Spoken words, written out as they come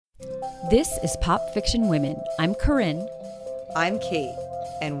This is Pop Fiction Women. I'm Corinne. I'm Kate,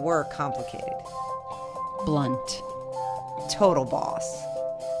 and we're complicated. Blunt. Total boss.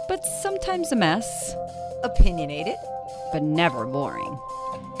 But sometimes a mess. Opinionated. But never boring.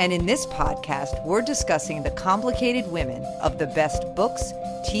 And in this podcast, we're discussing the complicated women of the best books,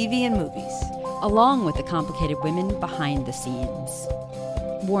 TV, and movies. Along with the complicated women behind the scenes.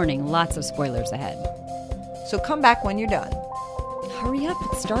 Warning, lots of spoilers ahead. So come back when you're done. Hurry up,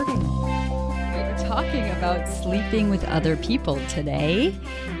 it's starting. We're talking about sleeping with other people today.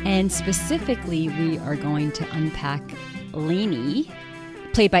 And specifically, we are going to unpack Lainey,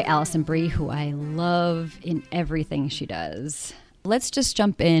 played by Alison Brie, who I love in everything she does. Let's just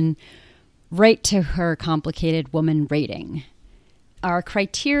jump in right to her complicated woman rating. Our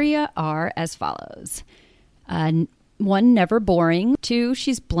criteria are as follows. 1, never boring. 2,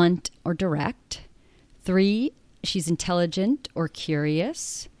 she's blunt or direct. 3, she's intelligent or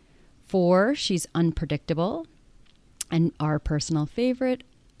curious. 4, she's unpredictable. And our personal favorite,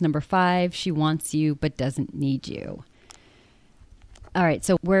 number 5, she wants you but doesn't need you. All right,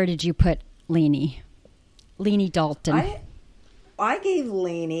 so where did you put Lainey? Lainey Dalton. I gave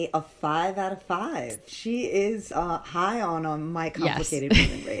Lainey a 5 out of 5. She is high on my complicated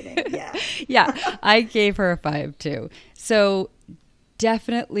women rating. Yeah. Yeah, I gave her a 5 too. So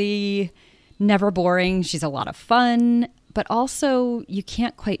definitely never boring. She's a lot of fun, but also you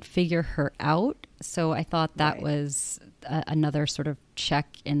can't quite figure her out. So I thought that was another sort of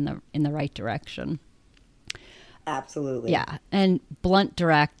check in the right direction. Absolutely. Yeah, and blunt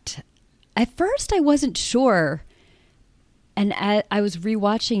direct. At first I wasn't sure. And I was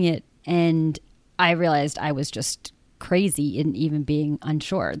rewatching it, and I realized I was just crazy in even being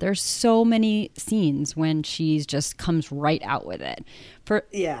unsure. There's so many scenes when she just comes right out with it.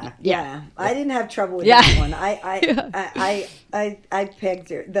 Yeah. I didn't have trouble with that one. I pegged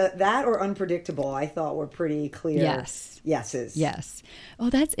her. That or unpredictable, I thought were pretty clear. Yeses. Yes.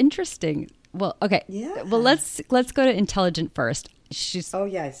 Oh, that's interesting. Well, okay. Yeah. Well, let's go to intelligent first. She's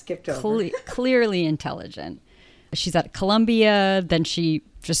I skipped over. Clearly intelligent. She's at Columbia, then she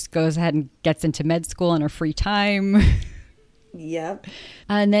just goes ahead and gets into med school in her free time. Yep.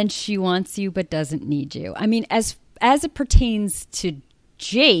 And then she wants you but doesn't need you. I mean, as it pertains to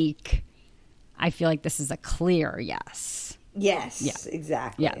Jake, I feel like this is a clear yes. Yes, yeah.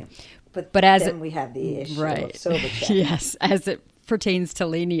 Exactly. Yeah. But as then we have the issue of Sobachek. Yes, as it pertains to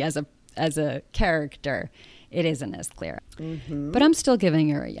Lainey as a character, it isn't as clear. Mm-hmm. But I'm still giving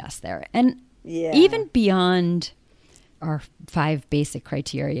her a yes there. And even beyond our 5 basic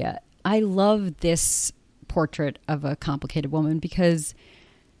criteria, I love this portrait of a complicated woman because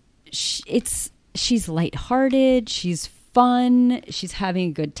she's lighthearted, she's fun, she's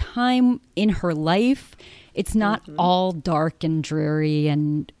having a good time in her life. It's not all dark and dreary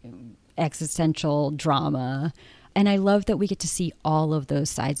and existential drama. And I love that we get to see all of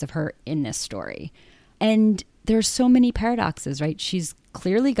those sides of her in this story. And there's so many paradoxes, right? She's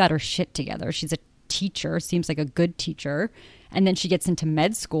clearly got her shit together. She's a teacher, seems like a good teacher, and then she gets into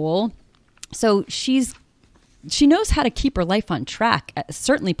med school, so she knows how to keep her life on track,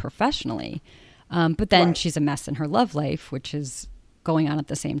 certainly professionally, but then she's a mess in her love life, which is going on at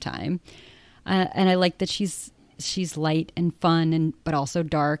the same time. And I like that she's light and fun, but also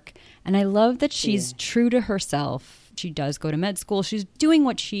dark, and I love that she's true to herself. She does go to med school, she's doing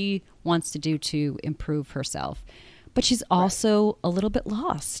what she wants to do to improve herself. But she's also a little bit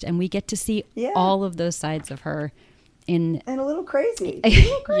lost, and we get to see all of those sides of her and a little crazy.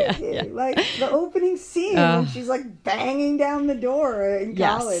 Yeah. Like the opening scene when she's like banging down the door in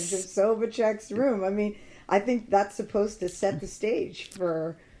college of Sobachek's room. I mean, I think that's supposed to set the stage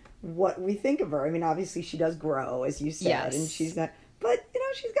for what we think of her. I mean, obviously she does grow, as you said, and she's not, but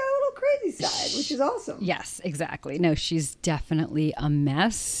she's got a little crazy side, which is awesome. Yes, exactly. No, she's definitely a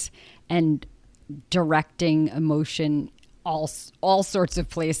mess and directing emotion all sorts of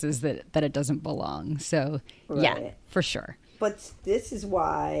places that it doesn't belong. So yeah, for sure. But this is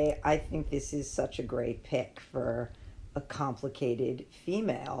why I think this is such a great pick for a complicated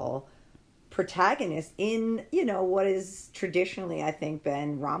female protagonist in, what is traditionally, I think,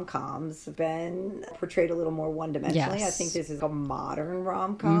 rom-coms been portrayed a little more one-dimensionally. Yes. I think this is a modern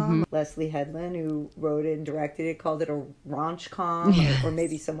rom-com. Leslye Headland, who wrote it and directed it, called it a raunch-com, or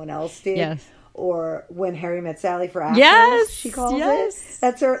maybe someone else did. Yes. Or When Harry Met Sally for Apples, she called it.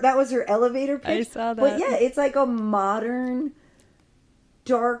 That was her elevator pitch. I saw that. But yeah, it's like a modern,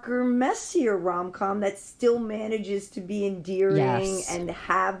 darker, messier rom-com that still manages to be endearing and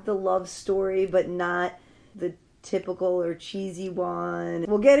have the love story, but not the typical or cheesy one.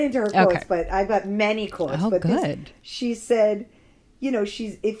 We'll get into her quotes, but I've got many quotes. Oh, but good. She said,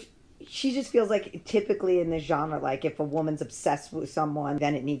 she's she just feels like typically in this genre, like if a woman's obsessed with someone,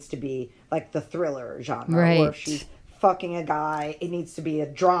 then it needs to be like the thriller genre. Right. Or if she's fucking a guy, it needs to be a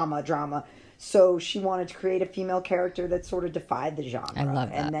drama. So she wanted to create a female character that sort of defied the genre. I love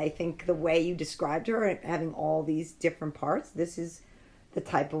that. And I think the way you described her, having all these different parts, this is the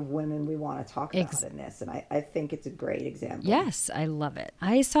type of women we want to talk about in this. And I think it's a great example. Yes, I love it.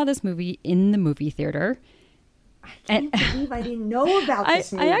 I saw this movie in the movie theater. I can't believe I didn't know about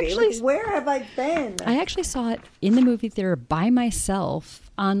this movie. Like, where have I been? I actually saw it in the movie theater by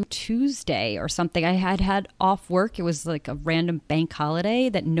myself on Tuesday or something. I had off work. It was like a random bank holiday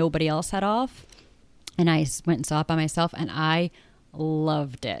that nobody else had off. And I went and saw it by myself, and I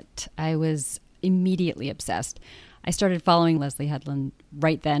loved it. I was immediately obsessed. I started following Leslye Headland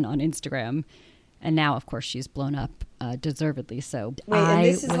right then on Instagram. And now, of course, she's blown up, deservedly so. Wait, and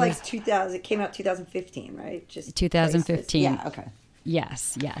this is like 2000. It came out 2015, right? Just 2015. Yeah, okay.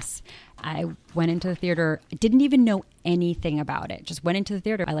 Yes. I went into the theater. I didn't even know anything about it. Just went into the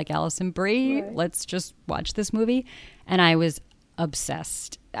theater. I like Alison Brie. Right. Let's just watch this movie. And I was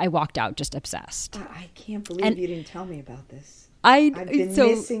obsessed. I walked out just obsessed. I can't believe you didn't tell me about this. I've been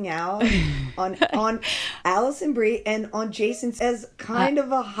missing out on Alison Brie and on Jason as kind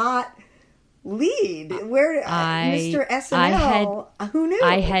of a hot lead. Where Mr. SNL? Who knew?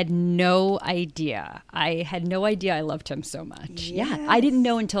 I had no idea. I loved him so much. Yes. Yeah, I didn't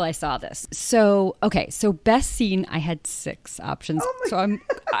know until I saw this. So best scene. I had 6 options.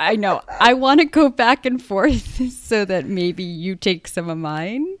 I know. I want to go back and forth so that maybe you take some of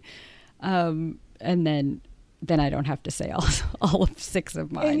mine, and then I don't have to say all of 6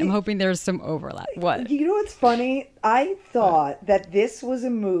 of mine. I'm hoping there's some overlap. What? You know what's funny? I thought that this was a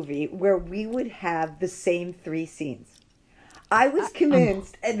movie where we would have the same 3 scenes. I was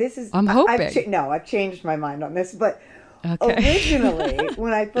convinced, and this is... I'm hoping. I've changed my mind on this, but originally,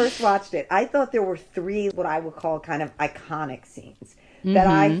 when I first watched it, I thought there were 3 what I would call kind of iconic scenes that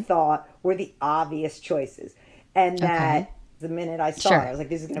I thought were the obvious choices. And that the minute I saw it, I was like,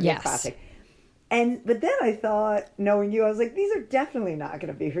 this is going to be a classic. But then I thought, knowing you, I was like, these are definitely not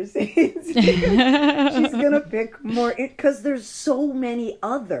going to be her scenes. She's going to pick more, because there's so many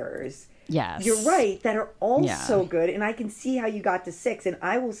others. Yes. You're right, that are all so good. And I can see how you got to 6. And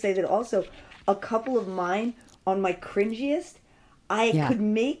I will say that also, a couple of mine on my cringiest, I could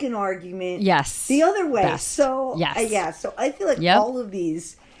make an argument the other way. Best. So, so I feel like all of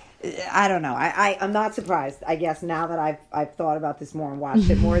these... I don't know. I'm not surprised. I guess now that I've thought about this more and watched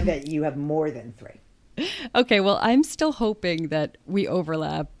it more, that you have more than 3. Okay, well, I'm still hoping that we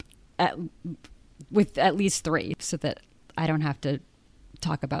overlap with at least 3, so that I don't have to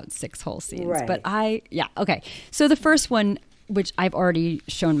talk about 6 whole scenes. Right. But okay. So the first one, which I've already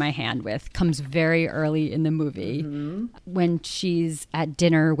shown my hand with, comes very early in the movie when she's at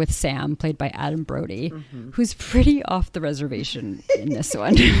dinner with Sam, played by Adam Brody, who's pretty off the reservation in this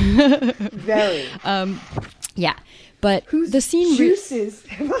one. Very. But whose the scene juices.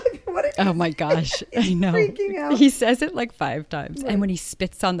 Oh my gosh, I know. Freaking out. He says it like 5 times. Right. And when he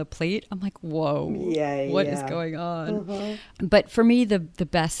spits on the plate, I'm like, whoa, what is going on? But for me, the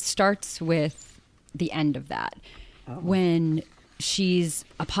best starts with the end of that. When she's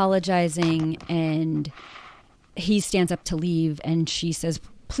apologizing and he stands up to leave and she says,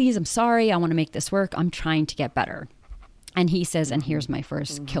 please, I'm sorry. I want to make this work. I'm trying to get better. And he says, and here's my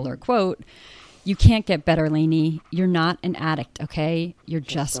first killer quote, you can't get better, Lainey. You're not an addict, okay? You're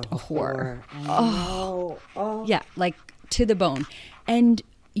just a whore. Oh, yeah, like to the bone. And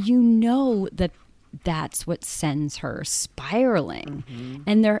you know that that's what sends her spiraling.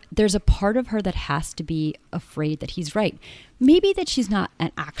 And there's a part of her that has to be afraid that he's right. Maybe that she's not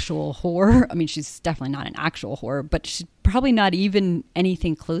an actual whore. I mean, she's definitely not an actual whore, but she's probably not even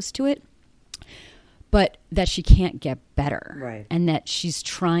anything close to it. But that she can't get better. Right. And that she's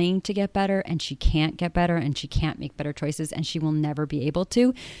trying to get better and she can't get better and she can't make better choices and she will never be able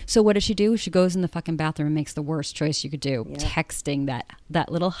to. So what does she do? She goes in the fucking bathroom and makes the worst choice you could do. Yeah. Texting that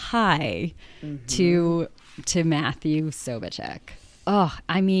little hi to Matthew Sobachek. Oh,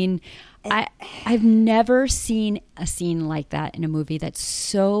 I mean, I've never seen a scene like that in a movie that's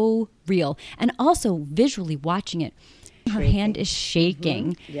so real. And also visually watching it. Her hand is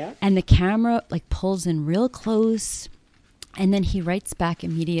shaking and the camera like pulls in real close and then he writes back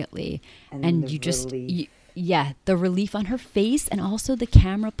immediately and you just the relief on her face, and also the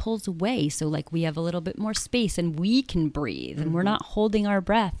camera pulls away so like we have a little bit more space and we can breathe and we're not holding our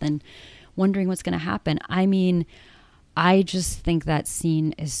breath and wondering what's going to happen. I mean, I just think that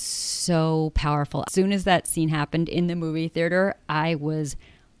scene is so powerful. As soon as that scene happened in the movie theater, I was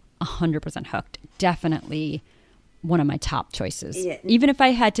 100% hooked. Definitely one of my top choices. Yeah. Even if I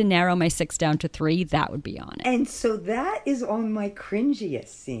had to narrow my 6 down to 3, that would be on it. And so that is on my cringiest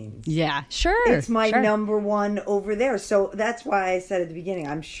scenes. Yeah, sure. It's my number one over there. So that's why I said at the beginning,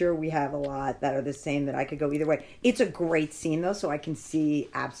 I'm sure we have a lot that are the same that I could go either way. It's a great scene, though, so I can see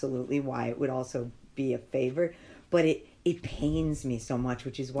absolutely why it would also be a favorite. But it pains me so much,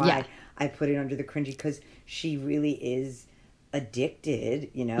 which is why I put it under the cringy, because she really is addicted,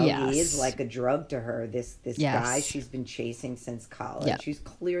 you know. He is like a drug to her, this guy she's been chasing since college, who's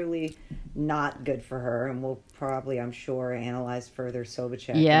clearly not good for her, and we'll probably, I'm sure, analyze further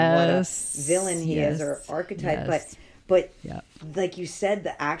Sobachek and what a villain he is, or archetype. But like you said,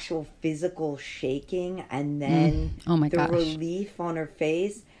 the actual physical shaking and then relief on her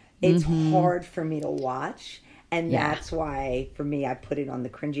face, it's hard for me to watch. And that's why, for me, I put it on the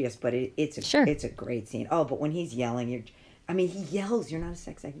cringiest. But it's a great scene. Oh, but when he's yelling, he yells, "You're not a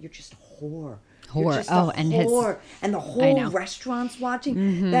sex act. You're just a whore. You're just a whore." And the whole restaurant's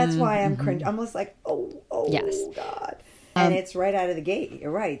watching. That's why I'm cringe. I'm almost like, oh God. And it's right out of the gate.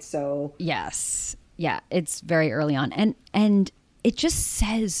 You're right. So yes, yeah, it's very early on, and it just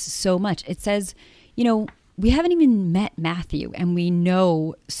says so much. It says, you know, we haven't even met Matthew, and we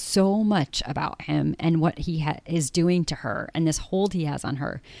know so much about him and what he is doing to her and this hold he has on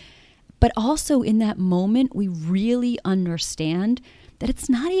her. But also in that moment, we really understand that it's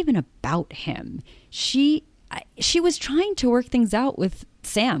not even about him. She was trying to work things out with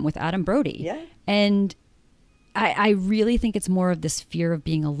Sam, with Adam Brody. Yeah. And I really think it's more of this fear of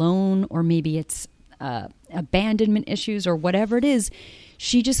being alone, or maybe it's abandonment issues or whatever it is.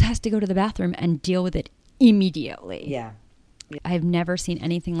 She just has to go to the bathroom and deal with it immediately. Yeah. I've never seen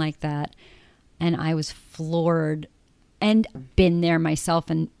anything like that. And I was floored and been there myself,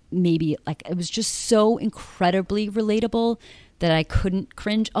 and maybe like it was just so incredibly relatable that I couldn't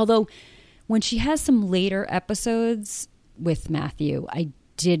cringe. Although when she has some later episodes with Matthew, I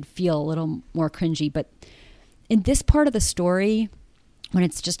did feel a little more cringy. But in this part of the story, when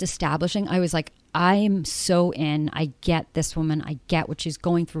it's just establishing, I was like, I am so in. I get this woman. I get what she's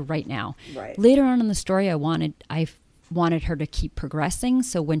going through right now. Right. Later on in the story, I wanted her to keep progressing.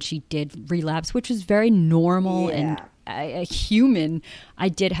 So when she did relapse, which was very normal and a human, I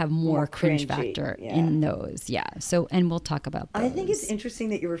did have more cringe factor in those. Yeah. So, and we'll talk about those. I think it's interesting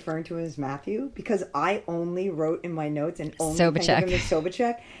that you're referring to him as Matthew, because I only wrote in my notes and only think of him as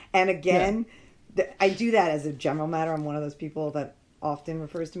Sobachek. And again, I do that as a general matter. I'm one of those people that often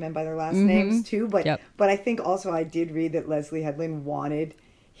refers to men by their last names too. But I think also I did read that Leslye Headland wanted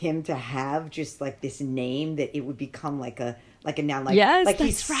him to have just like this name that it would become like a noun, like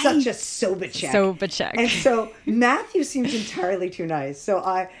he's such a Sobachek. And so Matthew seems entirely too nice. So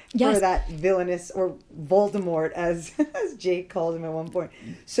for that villainous, or Voldemort as Jake called him at one point.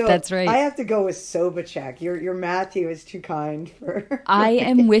 So that's right. I have to go with Sobachek. Your Matthew is too kind for I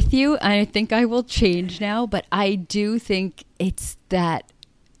am with you. I think I will change now, but I do think it's that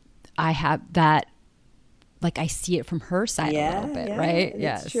I have that, like I see it from her side a little bit, right?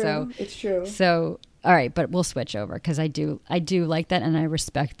 It's true. It's true. So, all right, but we'll switch over, because I do like that, and I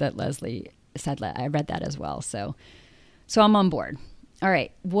respect that Leslye said that. I read that as well, so I'm on board. All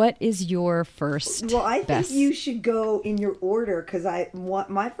right, what is your first? Well, I think you should go in your order, because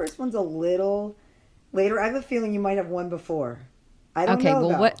my first one's a little later. I have a feeling you might have one before. I don't know.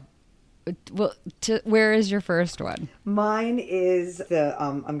 Okay, well, where is your first one? Mine is the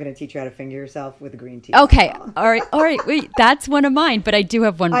I'm going to teach you how to finger yourself with a green tea. Okay, all right. Wait, that's one of mine, but I do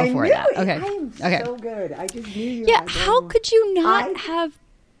have one before that. Okay, I am so good. I just knew you. Yeah, how could you not have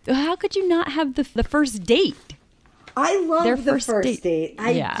the first date? I love the first date.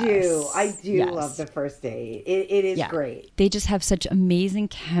 I do love the first date. It is great. They just have such amazing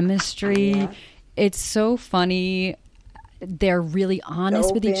chemistry. Yeah. It's so funny. They're really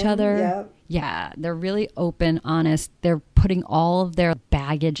honest with each other. Yep. Yeah, they're really open, honest. They're putting all of their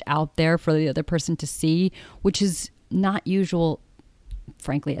baggage out there for the other person to see, which is not usual,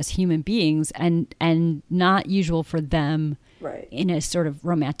 frankly, as human beings, and not usual for them in a sort of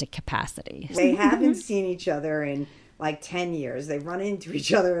romantic capacity. They haven't seen each other in like 10 years. They run into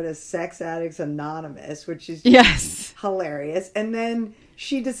each other at a Sex Addicts Anonymous, which is just hilarious. And then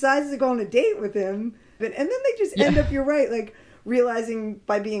she decides to go on a date with him. And then they just end up, you're right, like realizing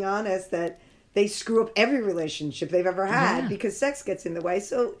by being honest that they screw up every relationship they've ever had because sex gets in the way.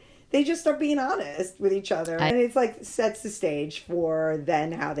 So they just start being honest with each other. And it's like sets the stage for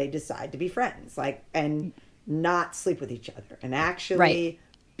then how they decide to be friends, like, and not sleep with each other and actually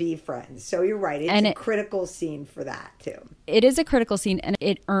be friends. So you're right. It's a critical scene for that too. It is a critical scene, and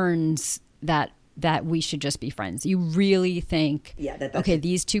it earns that that we should just be friends. You really think, okay,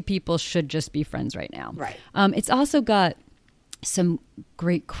 these two people should just be friends right now. Right. It's also got some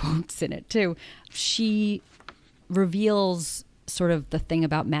great quotes in it too. She reveals sort of the thing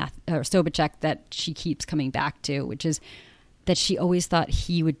about Sobchak that she keeps coming back to, which is that she always thought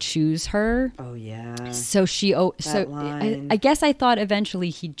he would choose her. Oh yeah. So I guess I thought eventually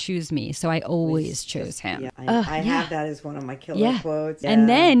he'd choose me, so I always chose him. Yeah, I have that as one of my killer quotes. Yeah. And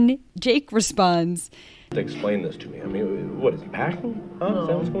then Jake responds, explain this to me. I mean, what is he packing? Huh? Is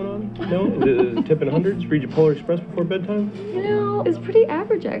that what's going on? No? Is it tipping hundreds? Read your Polar Express before bedtime? You know, it's pretty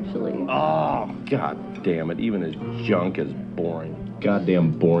average actually. Oh, god damn it. Even his junk is boring.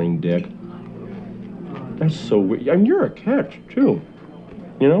 Goddamn boring dick. That's so weird. I mean, you're a catch, too.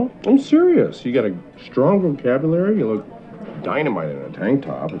 You know? I'm serious. You got a strong vocabulary. You look dynamite in a tank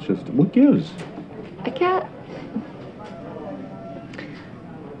top. It's just, what gives?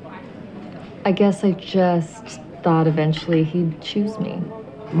 I guess I just thought eventually he'd choose me.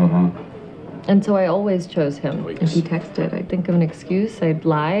 Mm-hmm. And so I always chose him. If he texted, I'd think of an excuse, I'd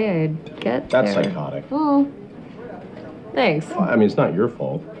lie, I'd get That's there. psychotic. Oh, thanks. Well, I mean, it's not your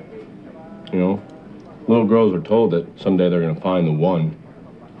fault. You know? Little girls are told that someday they're going to find the one.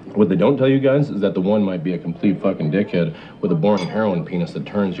 What they don't tell you guys is that the one might be a complete fucking dickhead with a boring heroin penis that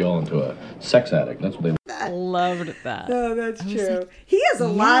turns you all into a sex addict. That's what they... Loved that. No, that's true. He has a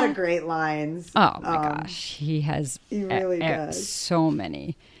lot of great lines. Oh my gosh, he has. He really does. So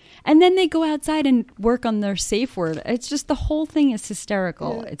many. And then they go outside and work on their safe word. It's just the whole thing is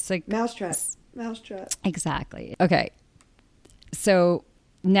hysterical. Yeah. It's like mousetrap. Exactly. Okay. So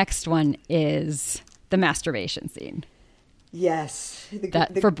next one is the masturbation scene. Yes.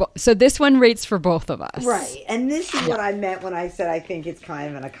 So this one rates for both of us. Right. And this is what I meant when I said I think it's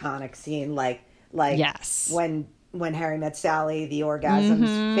kind of an iconic scene. Like yes. When Harry met Sally, the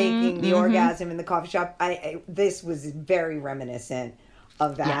orgasms, faking the orgasm in the coffee shop. This was very reminiscent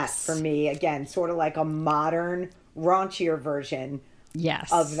of that for me. Again, sort of like a modern, raunchier version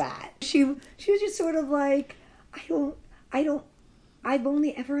of that. She was just sort of like, I've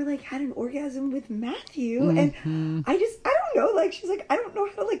only ever like had an orgasm with Matthew, and I don't know. Like she's like, I don't know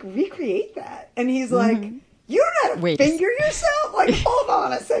how to like recreate that, and he's like, you don't know how to finger yourself. Like, hold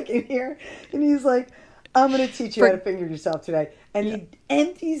on a second here, and he's like, I'm gonna teach you how to finger yourself today, and he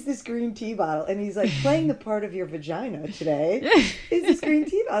empties this green tea bottle, and he's like, playing the part of your vagina today is this green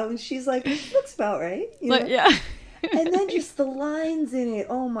tea bottle, and she's like, looks about right, you know? Yeah. And then just the lines in it.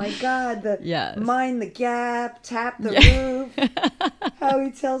 Oh my God. Mind the gap, tap the roof. How he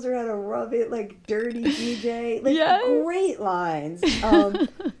tells her how to rub it like dirty DJ. Like great lines.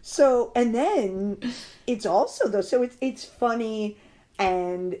 And then it's also though, so it's funny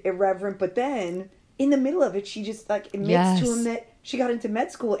and irreverent, but then in the middle of it, she just like admits to him that she got into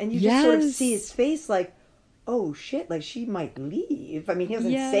med school, and you just sort of see his face like, oh shit, like she might leave. I mean, he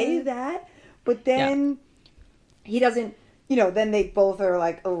doesn't say that, but then he doesn't, you know, then they both are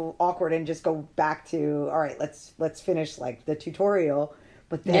like, oh, awkward and just go back to, all right, let's finish like the tutorial.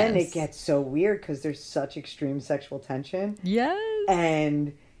 But then it gets so weird because there's such extreme sexual tension. Yes.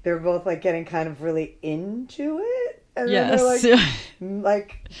 And they're both like getting kind of really into it. And then they're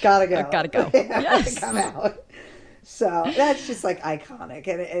like, gotta go. Gotta go. Yes. Come out. So that's just like iconic.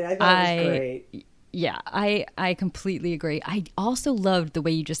 And I thought it was great. Yeah, I completely agree. I also loved the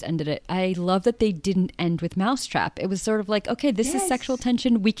way you just ended it. I love that they didn't end with mousetrap. It was sort of like, okay, this is sexual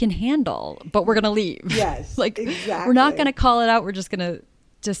tension we can handle, but we're going to leave. Yes, like, exactly. We're not going to call it out. We're just going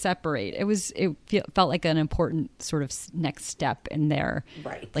to separate. It felt like an important sort of next step in their,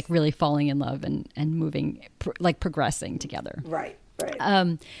 like really falling in love and moving, like progressing together. Right.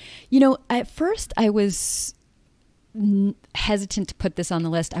 You know, at first I was hesitant to put this on the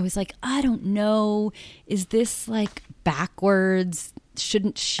list. I was like, I don't know, is this like backwards?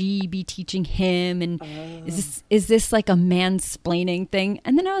 Shouldn't she be teaching him? And is this like a mansplaining thing?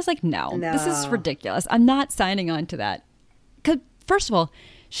 And then I was like, no, this is ridiculous. I'm not signing on to that. 'Cause first of all,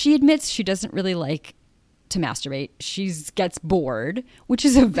 she admits she doesn't really like to masturbate. She gets bored, which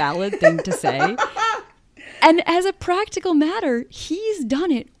is a valid thing to say. And as a practical matter, he's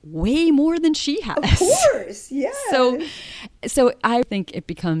done it way more than she has. Of course, yes. So I think it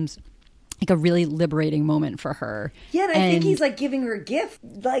becomes like a really liberating moment for her. Yeah, and I think he's like giving her a gift.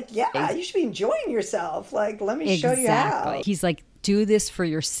 Like, you should be enjoying yourself. Like, let me show you how. He's like, do this for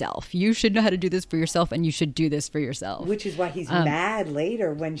yourself. You should know how to do this for yourself, and you should do this for yourself. Which is why he's mad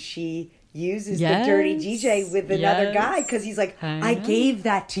later when she uses the dirty DJ with another guy, because he's like, I gave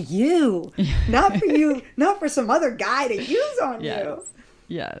that to you, not for you, not for some other guy to use on you.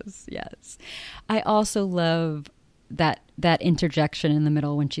 Yes. I also love that interjection in the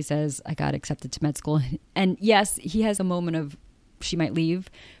middle when she says, I got accepted to med school. And yes, he has a moment of she might leave,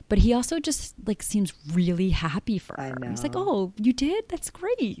 but he also just like seems really happy for her. He's like, oh, you did? That's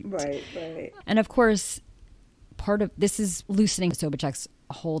great. Right. And of course, part of this is loosening Sobachek's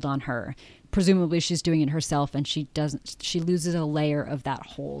hold on her. Presumably she's doing it herself, and she loses a layer of that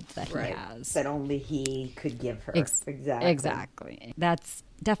hold that he has. That only he could give her. Exactly. That's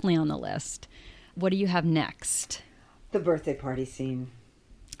definitely on the list. What do you have next? The birthday party scene.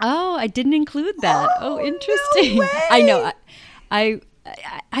 Oh, I didn't include that. Oh, interesting. No way. I know.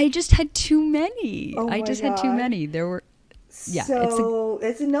 I just had too many. Oh, I just had too many. There were. Yeah. So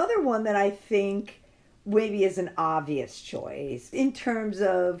it's another one that I think maybe is an obvious choice in terms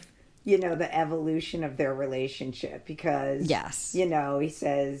of, you know, the evolution of their relationship, because he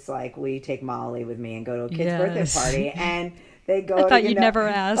says, like, will you take Molly with me and go to a kid's birthday party? And they go, I thought you'd never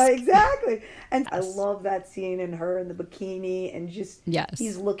ask. Exactly. And I love that scene in her in the bikini, and just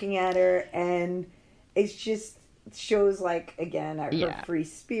he's looking at her, and it's just shows, like, again, her free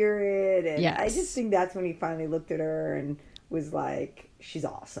spirit. And I just think that's when he finally looked at her and was like, she's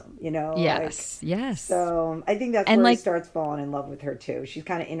awesome, you know? Yes. So I think that's where he starts falling in love with her too. She's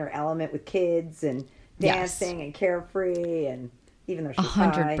kind of in her element with kids and dancing and carefree, and even though she's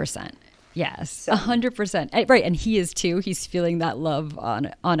 100%. Yes, 100%. Right, and he is too. He's feeling that love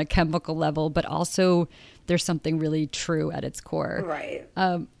on a chemical level, but also there's something really true at its core. Right.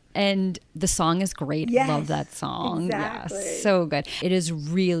 And the song is great. Yes, love that song. exactly. Yes, so good. It is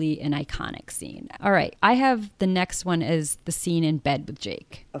really an iconic scene. All right, I have the next one is the scene in bed with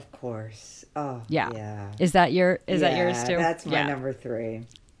Jake. Of course. Oh, yeah. Is that yours too? That's my number 3.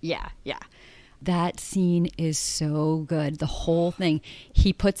 Yeah. That scene is so good. The whole thing.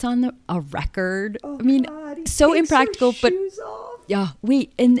 He puts on a record. Oh, I mean, God, so impractical, but shoes off. Yeah,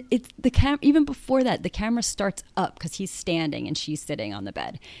 wait, and it's the camera. Even before that, the camera starts up because he's standing and she's sitting on the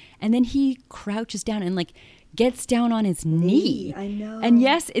bed, and then he crouches down and like gets down on his knee. I know. And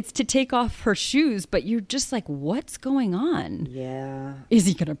yes, it's to take off her shoes, but you're just like, what's going on? Yeah. Is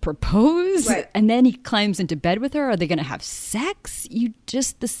he going to propose? Right. And then he climbs into bed with her. Are they going to have sex?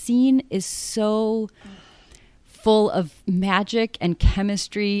 The scene is so full of magic and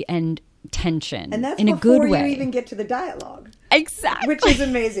chemistry and tension, and that's in a good way. Before you even get to the dialogue. Exactly. Which is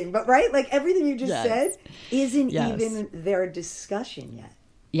amazing. But right? Like everything you just said isn't even their discussion yet.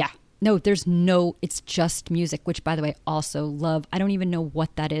 Yeah. No, it's just music, which by the way, also love. I don't even know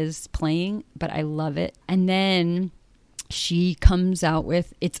what that is playing, but I love it. And then she comes out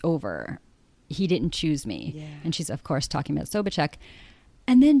with, it's over. He didn't choose me. Yeah. And she's of course talking about Sobachek.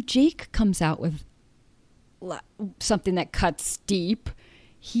 And then Jake comes out with something that cuts deep.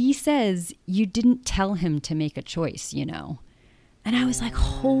 He says, you didn't tell him to make a choice, you know. And I was like,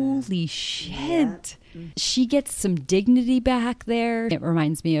 holy shit. Yeah. She gets some dignity back there. It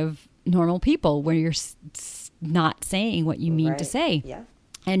reminds me of Normal People, where you're not saying what you mean to say. Yeah.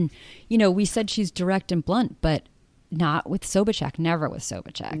 And, you know, we said she's direct and blunt, but not with Sobachek, never with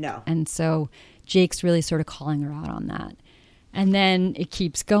Sobachek. No. And so Jake's really sort of calling her out on that. And then it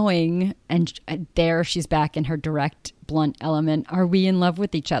keeps going, and there she's back in her direct, blunt element. Are we in love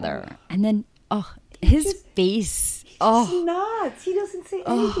with each other? And then, his face. He nods. He doesn't say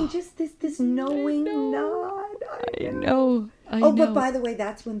anything. Just this knowing nod. I know. But by the way,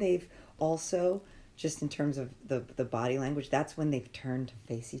 that's when they've also, just in terms of the body language, that's when they've turned to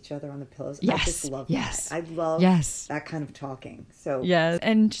face each other on the pillows. Yes. I just love that. I love that kind of talking. So yeah.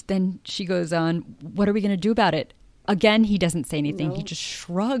 And then she goes on, what are we going to do about it? Again, he doesn't say anything. No. He just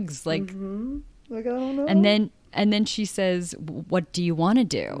shrugs like, like, I don't know. And then she says, what do you want to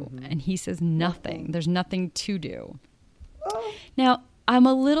do? And he says, nothing. There's nothing to do. Oh. Now, I'm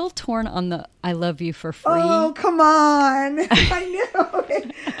a little torn on the I love you for free. Oh, come on. I know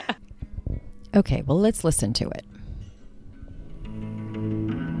it. Okay, well, let's listen to it.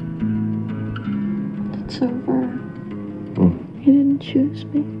 It's over. You didn't choose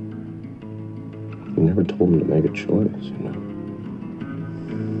me. You never told him to make a choice, you know.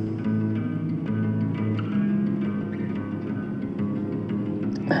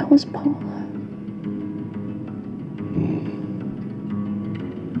 That was Paula.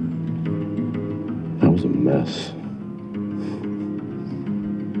 That was a mess.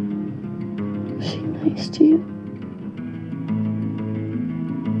 Was she nice to you?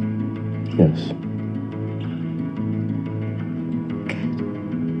 Yes.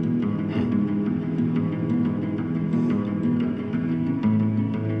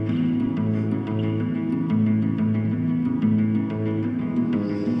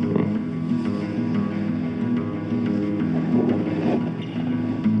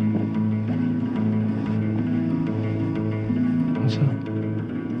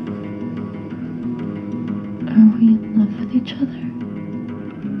 each other.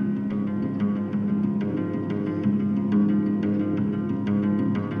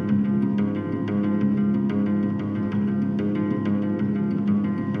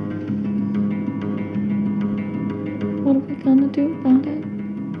 What are we gonna do about it?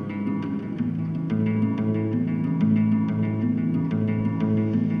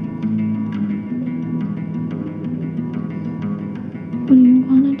 What do you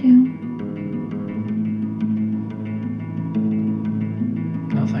want to do?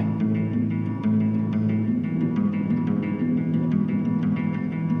 Nothing.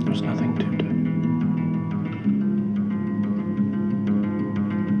 There's nothing to do.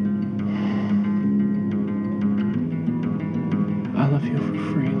 I love you for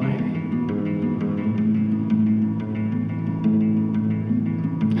free, lady.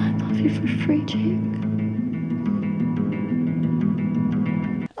 I love you for free, Jake.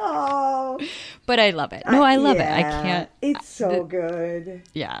 Oh, But I love it. No, I love it. I yeah, can't. It's so good.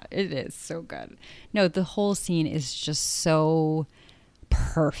 Yeah, it is so good. No, the whole scene is just so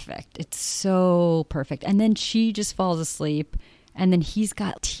perfect. It's so perfect. And then she just falls asleep, and then he's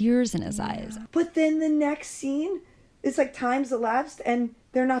got tears in his eyes. But then the next scene, it's like time's elapsed and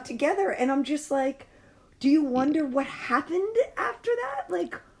they're not together. And I'm just like, do you wonder what happened after that?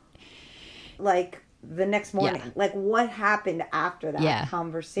 Like the next morning, like what happened after that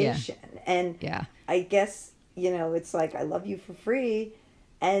conversation? And I guess, it's like, I love you for free.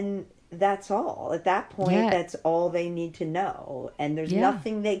 And that's all. At that point, that's all they need to know. And there's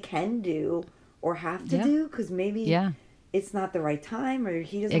nothing they can do or have to do, because maybe it's not the right time, or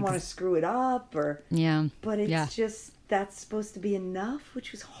he doesn't want to screw it up, or but it's just, that's supposed to be enough,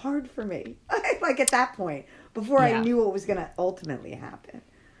 which was hard for me. Like at that point, before I knew what was going to ultimately happen.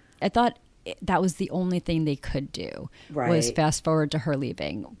 I thought that was the only thing they could do, was fast forward to her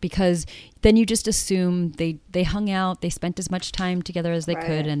leaving, because then you just assume they hung out, they spent as much time together as they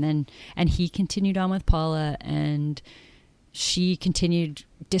could, and he continued on with Paula, and she continued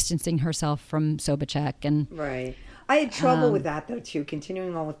distancing herself from Sobachek. And I had trouble with that though too,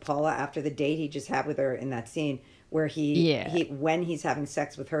 continuing on with Paula after the date he just had with her in that scene where he when he's having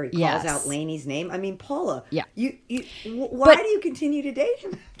sex with her, he calls out Lainey's name. I mean, Paula, why do you continue to date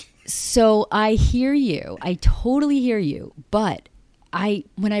him after? So I hear you. I totally hear you. But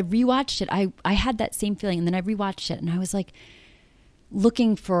when I rewatched it, I had that same feeling. And then I rewatched it and I was like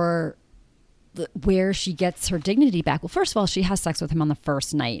looking for where she gets her dignity back. Well, first of all, she has sex with him on the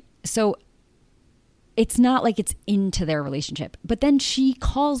first night. So it's not like it's into their relationship. But then she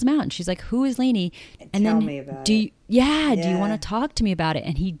calls him out and she's like, who is Lainey? And Tell then me about it. do you want to talk to me about it?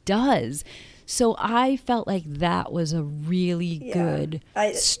 And he does. So I felt like that was a really good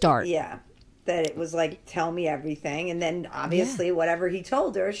start. Yeah. That it was like, tell me everything. And then obviously whatever he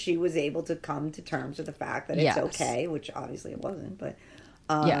told her, she was able to come to terms with the fact that it's okay, which obviously it wasn't. But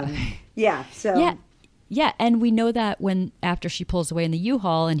Yeah, and we know that when after she pulls away in the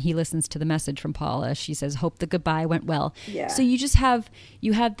U-Haul and he listens to the message from Paula, she says, hope the goodbye went well. Yeah. So you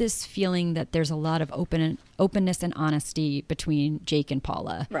have this feeling that there's a lot of openness and honesty between Jake and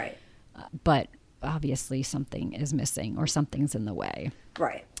Paula. Right. But obviously something is missing or something's in the way.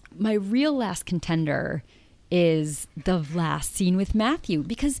 Right. My real last contender is the last scene with Matthew,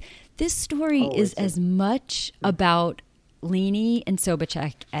 because this story is as much about Lainey and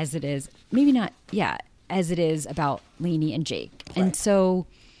Sobachek as it is, as it is about Lainey and Jake. Right. And so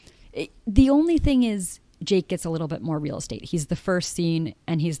the only thing is Jake gets a little bit more real estate. He's the first scene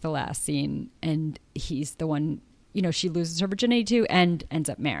and he's the last scene, and he's the one she loses her virginity to and ends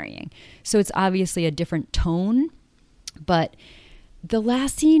up marrying. So it's obviously a different tone, but the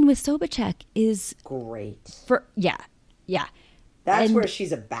last scene with Sobachek is great. That's where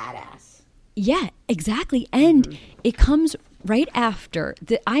she's a badass. Yeah, exactly. And it comes right after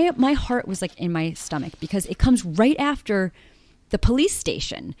my heart was like in my stomach, because it comes right after the police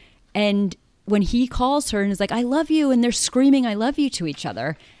station. And when he calls her and is like, I love you, and they're screaming, I love you to each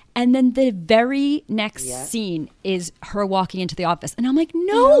other. And then the very next scene is her walking into the office. And I'm like,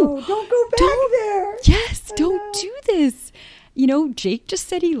 no, don't go back there. Yes, don't do this. Jake just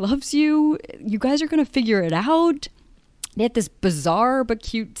said he loves you. You guys are going to figure it out. They had this bizarre but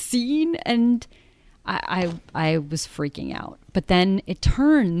cute scene, and I was freaking out. But then it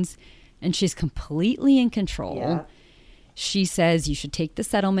turns, and she's completely in control. Yeah. She says, you should take the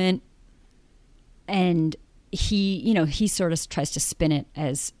settlement. And he sort of tries to spin it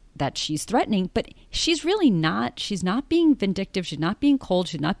as that she's threatening, but she's really not. She's not being vindictive. She's not being cold.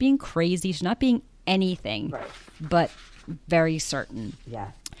 She's not being crazy. She's not being anything, but very certain.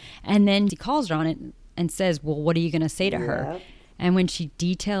 Yeah. And then he calls her on it and says, well, what are you going to say to her? And when she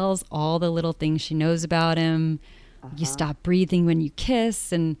details all the little things she knows about him, You stop breathing when you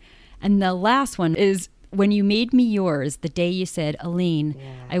kiss. And the last one is, when you made me yours, the day you said, Aline,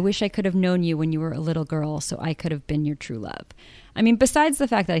 I wish I could have known you when you were a little girl so I could have been your true love. I mean, besides the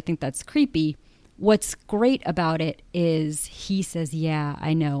fact that I think that's creepy, what's great about it is he says, yeah,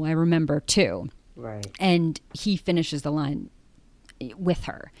 I know, I remember too. Right. And he finishes the line with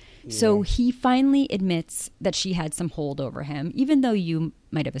her. Yeah. So he finally admits that she had some hold over him. Even though you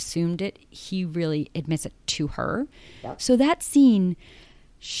might have assumed it, he really admits it to her. Yep. So that scene,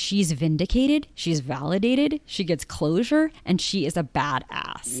 she's vindicated, she's validated, she gets closure, and she is a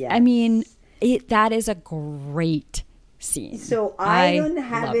badass. Yes. I mean, that is a great scene. So I don't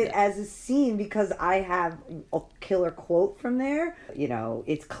have it as a scene because I have a killer quote from there. You know,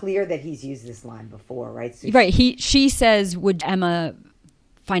 it's clear that he's used this line before, right? So right. She says, would Emma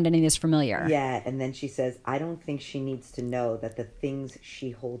find any of this familiar? Yeah, and then she says, I don't think she needs to know that the things she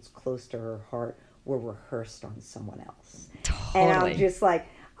holds close to her heart were rehearsed on someone else. Totally. And I'm just like,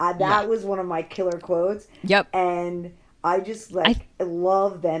 that was one of my killer quotes. Yep. And I just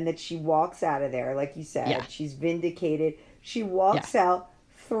love then that she walks out of there, like you said. She's vindicated. She walks out,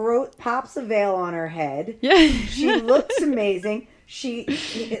 pops a veil on her head. Yeah. She looks amazing.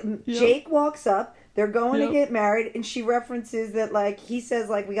 Jake walks up. They're going to get married, and she references that, like, he says,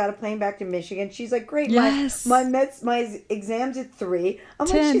 like, we got a plane back to Michigan. She's like, great, my exam's at 3. I'm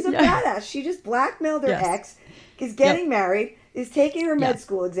 10, like, she's a badass. She just blackmailed her ex, is getting married, is taking her med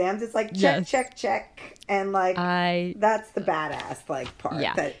school exams. It's like, check. And, like, that's the badass, like, part.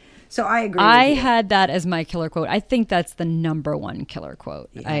 Yeah. So I agree with you. Had that as my killer quote. I think that's the number one killer quote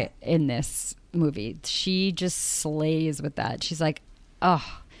in this movie. She just slays with that. She's like,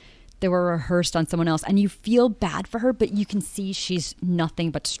 oh, they were rehearsed on someone else, and you feel bad for her, but you can see she's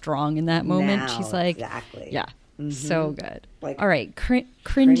nothing but strong in that moment. She's like, so good. Like, all right,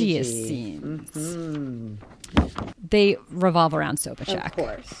 cringiest scenes. Mm-hmm. They revolve around Sobachek. Of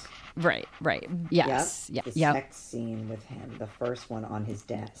course. Right. Yes. The sex scene with him, the first one on his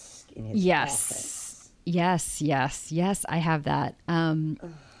desk in his office. Yes. I have that.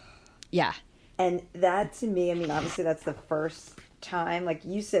 Yeah. And that, to me, I mean, obviously that's the first time, like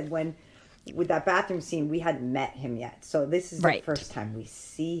you said, with that bathroom scene, we hadn't met him yet. So this is the first time we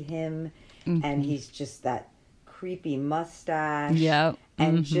see him, and he's just that creepy mustache.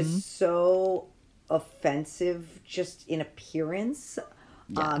 And just so offensive just in appearance.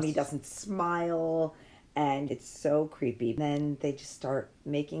 He doesn't smile, and it's so creepy. Then they just start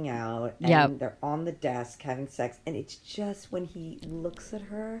making out, and they're on the desk having sex, and it's just when he looks at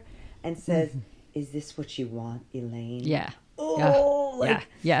her and says, is this what you want, Elaine?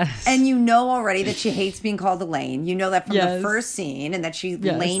 And you know already that she hates being called Elaine. You know that from the first scene, and that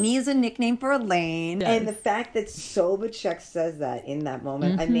Laney is a nickname for Elaine. And the fact that Sobachek says that in that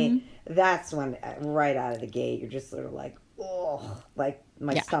moment, I mean, that's when right out of the gate, you're just sort of like, oh, like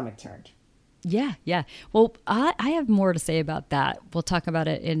my stomach turned. Yeah. Well, I have more to say about that. We'll talk about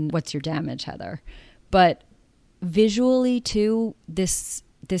it in What's Your Damage, Heather. But visually, too, this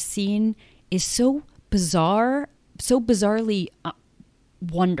scene is so bizarre, so bizarrely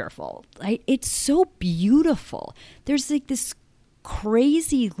wonderful. Right? It's so beautiful. There's like this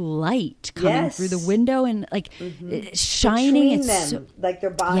crazy light coming through the window and like shining. Between them, like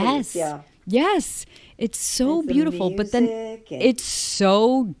their bodies. Yes. It's so beautiful, but then it's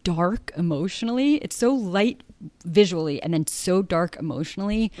so dark emotionally. It's so light visually and then so dark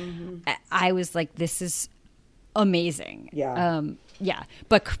emotionally. I was like, this is amazing.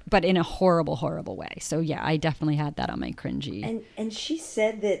 But in a horrible way. So I definitely had that on my cringy. And she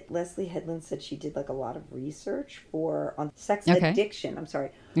said that Leslye Headland said she did like a lot of research on sex addiction. I'm sorry.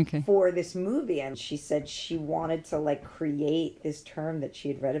 For this movie, and she said she wanted to like create this term that she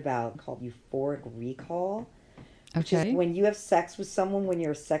had read about called euphoric recall. Which is when you have sex with someone, when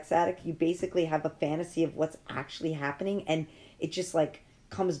you're a sex addict, you basically have a fantasy of what's actually happening, and it just like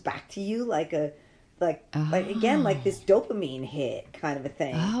comes back to you like this dopamine hit kind of a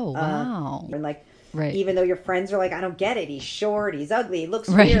thing. Oh, wow. And like, even though your friends are like, I don't get it. He's short, he's ugly, he looks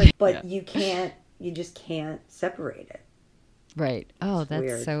weird, but you just can't separate it. Right. Oh, that's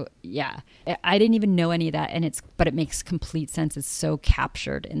weird. So, I didn't even know any of that, but it makes complete sense. It's so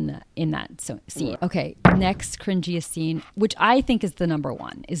captured in that scene. Right. Okay, next cringiest scene, which I think is the number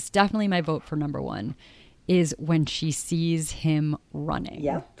one, is definitely my vote for number one, is when she sees him running.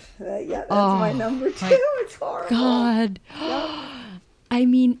 That's my number two. It's horrible. God. I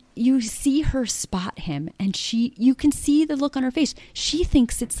mean, you see her spot him, and you can see the look on her face. She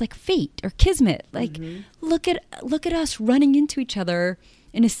thinks it's like fate or kismet. Like, look at us running into each other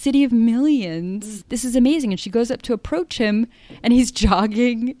in a city of millions. This is amazing. And she goes up to approach him, and he's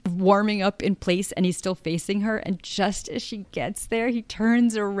jogging, warming up in place, and he's still facing her. And just as she gets there, he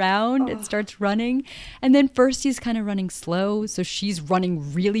turns around and starts running. And then first he's kind of running slow, so she's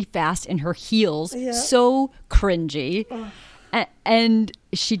running really fast in her heels. Yeah. So cringy. And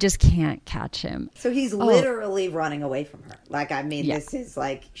she just can't catch him. So he's literally running away from her. Like, I mean, this is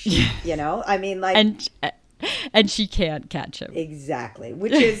like, you know, I mean, like. And she can't catch him. Exactly.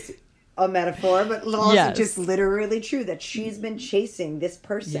 Which is a metaphor, but also just literally true that she's been chasing this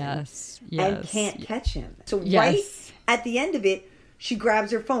person and can't catch him. So right at the end of it, she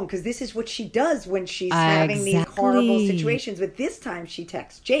grabs her phone because this is what she does when she's having these horrible situations. But this time she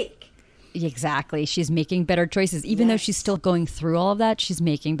texts Jake. Exactly. She's making better choices. Even though she's still going through all of that, she's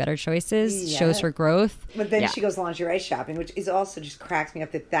making better choices, shows her growth. But then she goes lingerie shopping, which is also just cracks me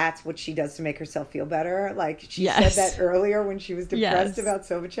up that that's what she does to make herself feel better. Like she said that earlier when she was depressed about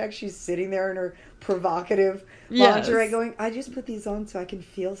Sobchak. She's sitting there in her provocative lingerie going, I just put these on so I can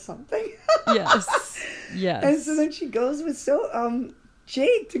feel something. Yes. And so then she goes with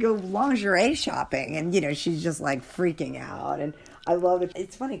Jake to go lingerie shopping. And, you know, she's just like freaking out. And I love it.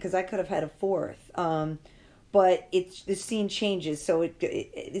 It's funny because I could have had a fourth, but the scene changes. So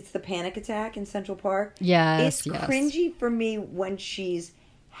it's the panic attack in Central Park. It's cringy for me when she's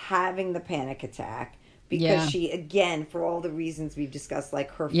having the panic attack because she, again, for all the reasons we've discussed, like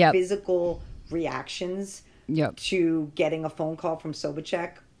her physical reactions to getting a phone call from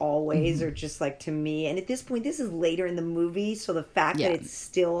Sobchak always are just like, to me. And at this point, this is later in the movie, so the fact that it's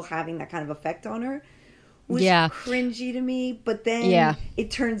still having that kind of effect on her was cringy to me, but then it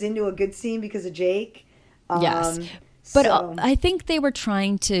turns into a good scene because of Jake. But I think they were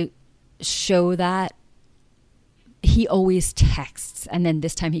trying to show that he always texts, and then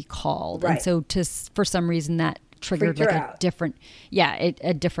this time he called, and so for some reason that triggered like a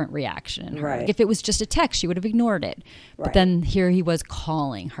different reaction in her. Like if it was just a text, she would have ignored it. But then here he was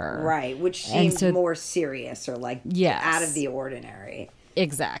calling her, which seemed more serious or like out of the ordinary.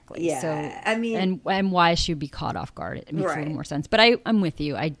 Exactly. Yeah. So I mean, and why she would be caught off guard? It makes a little more sense. But I'm with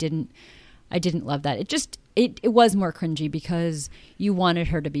you. I didn't love that. It was more cringy because you wanted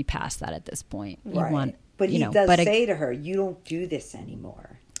her to be past that at this point. But he does say to her, "You don't do this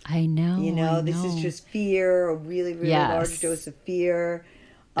anymore." I know. You know, this is just fear, a really, really large dose of fear.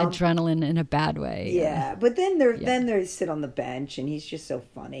 Adrenaline in a bad way. Yeah. But then they sit on the bench, and he's just so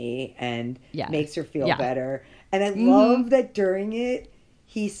funny and makes her feel better. And I love that during it,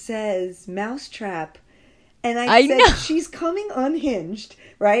 he says, "Mousetrap." And I said, know. She's coming unhinged,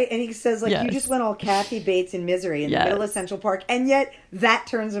 right? And he says, like, you just went all Kathy Bates in Misery in the middle of Central Park. And yet that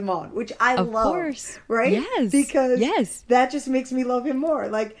turns him on, which I love. Of course. Right? Yes. Because that just makes me love him more.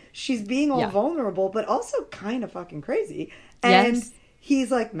 Like, she's being all vulnerable, but also kind of fucking crazy. And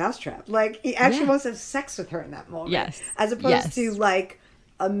he's like, Mousetrap. Like, he actually wants to have sex with her in that moment. Yes. As opposed to, like,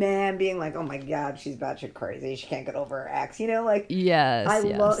 a man being like, oh my God, she's batshit crazy. She can't get over her ex. You know, like,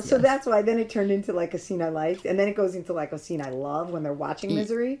 so that's why then it turned into like a scene I liked. And then it goes into like a scene I love when they're watching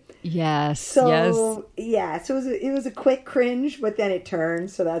Misery. Yes. So, so it was a quick cringe, but then it turned.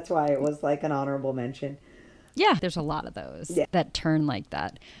 So that's why it was like an honorable mention. Yeah, there's a lot of those that turn like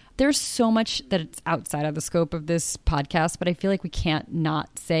that. There's so much that it's outside of the scope of this podcast, but I feel like we can't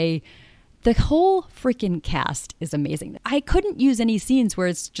not say the whole freaking cast is amazing. I couldn't use any scenes where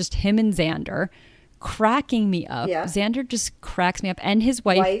it's just him and Xander cracking me up. Yeah. Xander just cracks me up. And his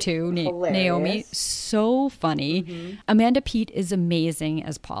wife too, Naomi. So funny. Mm-hmm. Amanda Peet is amazing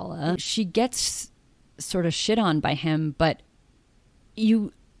as Paula. She gets sort of shit on by him, but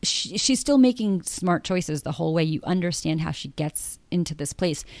she's still making smart choices the whole way. You understand how she gets into this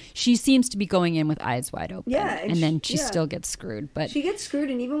place. She seems to be going in with eyes wide open. Yeah, and then she still gets screwed. But she gets screwed,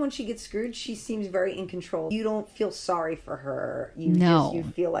 and even when she gets screwed, she seems very in control. You don't feel sorry for her. You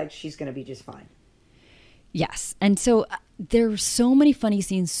feel like she's going to be just fine. Yes. And so there are so many funny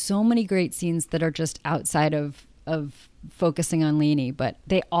scenes, so many great scenes that are just outside of focusing on Leanie, but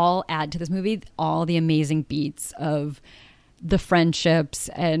they all add to this movie. All the amazing beats of the friendships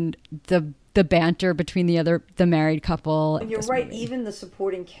and the banter between the married couple. And you're right, movie. Even the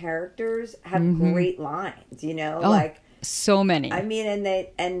supporting characters have great lines, you know, like so many. I mean,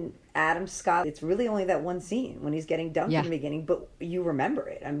 and Adam Scott, it's really only that one scene when he's getting dumped in the beginning, but you remember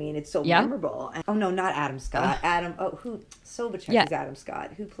it. I mean, it's so memorable. Oh no, not Adam Scott. Sobchak is Adam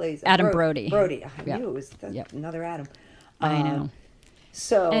Scott. Who plays Adam Brody. Brody. I knew it was another Adam. I know.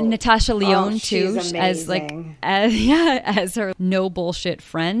 So and Natasha Lyonne too, as her no bullshit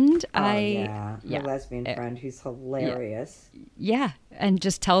friend. Her lesbian friend who's hilarious. Yeah, and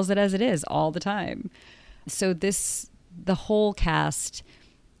just tells it as it is all the time. So the whole cast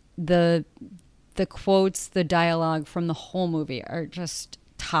the quotes, the dialogue from the whole movie are just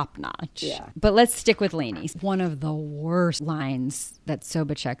top notch. Yeah. But let's stick with Lainey. One of the worst lines that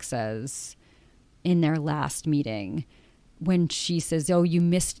Sobachek says in their last meeting, when she says, "Oh,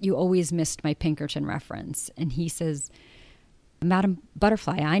 you always missed my Pinkerton reference," and he says, "Madam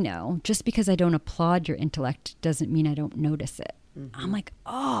Butterfly, I know. Just because I don't applaud your intellect doesn't mean I don't notice it." I'm like,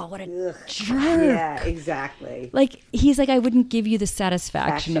 oh, what a jerk. Yeah, exactly. Like, he's like, I wouldn't give you the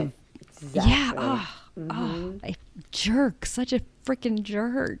satisfaction of, Exactly. yeah, a jerk, such a freaking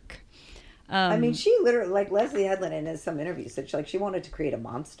jerk. I mean, she literally, like Leslye Headland in some interviews said she wanted to create a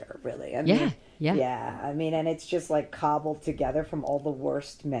monster, really. I mean, yeah. I mean, and it's just like cobbled together from all the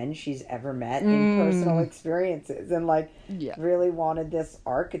worst men she's ever met in personal experiences, and really wanted this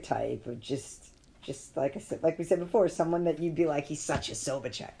archetype of just like I said, like we said before, someone that you'd be like, he's such a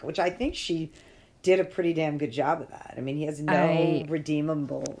Sobachek, which I think she did a pretty damn good job of that. I mean, he has no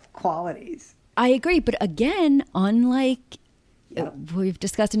redeemable qualities. I agree, but again, unlike we've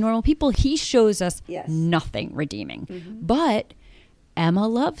discussed in Normal People, he shows us nothing redeeming. But Emma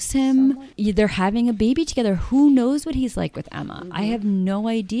loves him. They're having a baby together. Who knows what he's like with Emma? I have no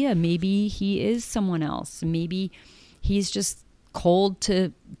idea. Maybe he is someone else. Maybe he's just cold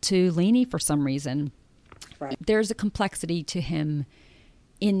to Lainey for some reason. Right. There's a complexity to him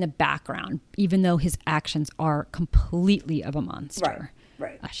in the background, even though his actions are completely of a monster.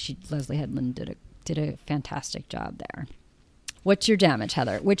 Right. Leslye Headland did a fantastic job there. What's your damage,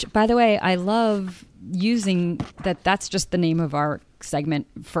 Heather? Which, by the way, I love using that. That's just the name of our segment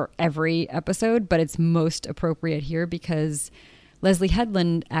for every episode, but it's most appropriate here because Leslye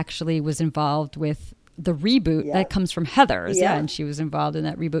Headland actually was involved with the reboot that comes from Heather's. Yeah, and she was involved in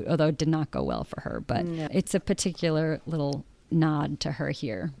that reboot, although it did not go well for her. But it's a particular little nod to her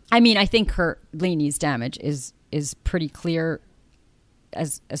here. I mean, I think Lainey's damage is pretty clear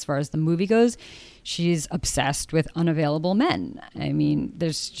as far as the movie goes. She's obsessed with unavailable men. I mean,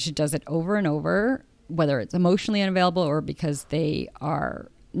 she does it over and over, whether it's emotionally unavailable or because they are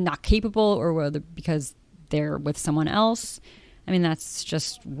not capable or whether because they're with someone else. I mean, that's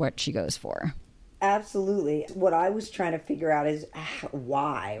just what she goes for. Absolutely. What I was trying to figure out is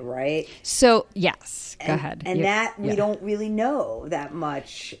why, right? So, yes, go ahead. And we don't really know that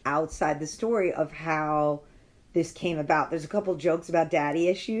much outside the story of how this came about. There's a couple jokes about daddy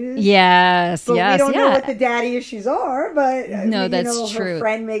issues. Yes, but we don't know what the daddy issues are, but that's true. Her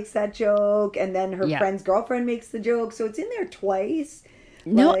friend makes that joke, and then her friend's girlfriend makes the joke, so it's in there twice.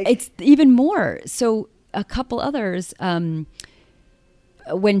 No, it's even more. So a couple others,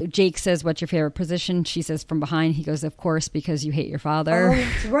 when Jake says, "What's your favorite position?" she says, "From behind." He goes, "Of course, because you hate your father." Oh,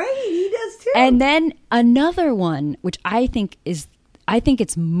 that's right. He does too. And then another one, which I think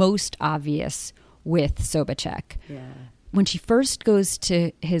it's most obvious with Sobachek. Yeah. When she first goes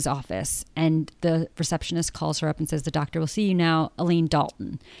to his office and the receptionist calls her up and says, "The doctor will see you now, Elaine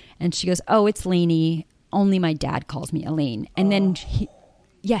Dalton." And she goes, "Oh, it's Lainey. Only my dad calls me Elaine." And then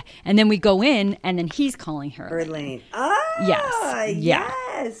and then we go in and then he's calling her Elaine.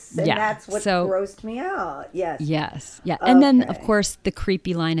 Yes. And that's what grossed me out. Yes. Yes. Yeah. And then, of course, the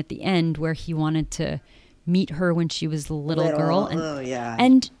creepy line at the end where he wanted to meet her when she was a little girl.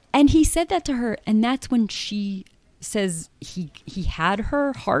 And, and he said that to her, and that's when she says he had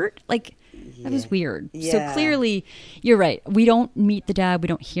her heart. Like, that was weird. Yeah. So clearly, you're right. We don't meet the dad. We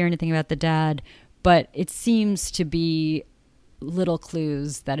don't hear anything about the dad. But it seems to be little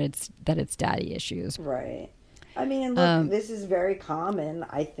clues that it's daddy issues. Right. I mean, and look, this is very common.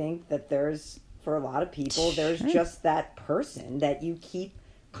 I think that for a lot of people, there's just that person that you keep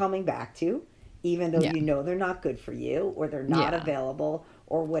coming back to, even though you know they're not good for you or they're not available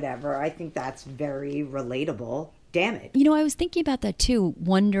or whatever. I think that's very relatable. Damn it. You know, I was thinking about that too,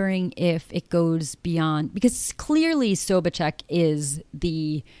 wondering if it goes beyond, because clearly Sobachek is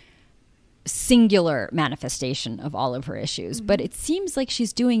the singular manifestation of all of her issues, but it seems like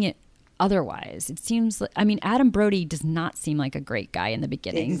she's doing it otherwise. It seems like, I mean, Adam Brody does not seem like a great guy in the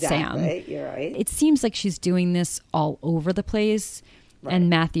beginning. Exactly. Sam, you're right. It seems like she's doing this all over the place. Right.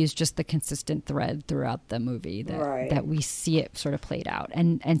 And Matthew's just the consistent thread throughout the movie that we see it sort of played out,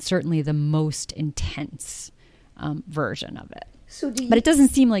 and certainly the most intense version of it. But it doesn't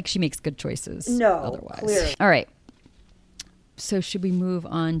seem like she makes good choices. No, otherwise. Clearly. All right. So should we move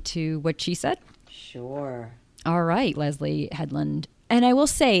on to what she said? Sure. All right, Leslye Headland. And I will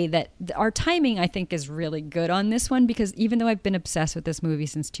say that our timing, I think, is really good on this one, because even though I've been obsessed with this movie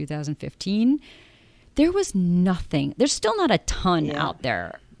since 2015, there was nothing. There's still not a ton out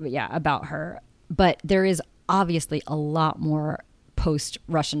there, about her. But there is obviously a lot more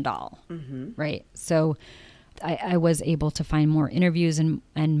post-Russian Doll, right? So I was able to find more interviews and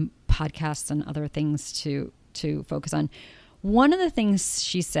podcasts and other things to focus on. One of the things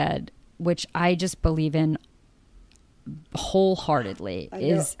she said, which I just believe in wholeheartedly,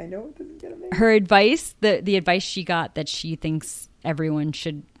 is I know what this is gonna be. Her advice, the advice she got that she thinks everyone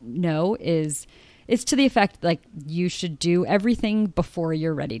should know is to the effect, like, you should do everything before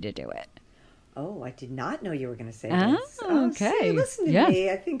you're ready to do it. Oh, I did not know you were going to say this. Okay. See, listen to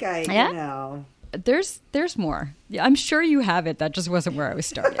me. I think you know. There's more. I'm sure you have it. That just wasn't where I was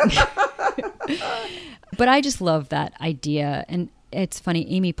starting. But I just love that idea. And it's funny,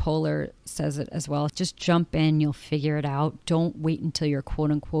 Amy Poehler says it as well. Just jump in, you'll figure it out. Don't wait until you're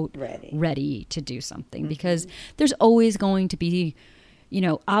quote unquote ready to do something, because there's always going to be,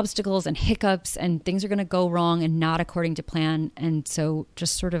 obstacles and hiccups, and things are going to go wrong and not according to plan. And so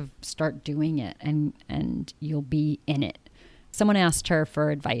just sort of start doing it, and you'll be in it. Someone asked her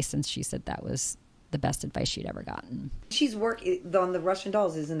for advice, and she said that was the best advice she'd ever gotten. She's working on the Russian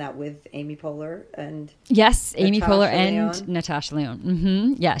Dolls, isn't that with Amy Poehler and yes, Amy Poehler and Natasha Lyonne.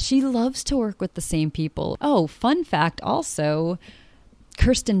 Mm-hmm. Yeah, she loves to work with the same people. Oh, fun fact also,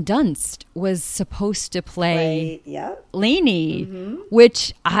 Kirsten Dunst was supposed to play Lainey,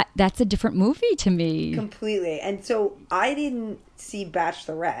 which that's a different movie to me. Completely. And so I didn't see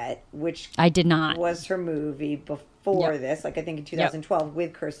Bachelorette, which I did not. Was her movie before this, like I think in 2012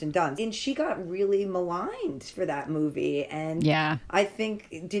 with Kirsten Dunst. And she got really maligned for that movie. And I think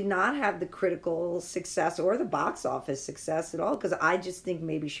it did not have the critical success or the box office success at all, because I just think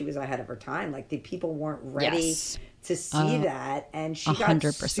maybe she was ahead of her time. Like the people weren't ready to see that. And she 100%.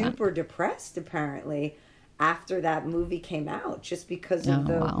 Got super depressed apparently after that movie came out, just because of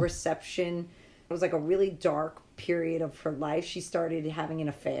the reception. It was like a really dark period of her life. She started having an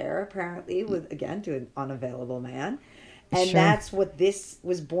affair apparently with, again, to an unavailable man. And that's what this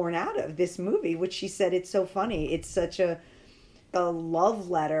was born out of, this movie, which she said, it's so funny. It's such a love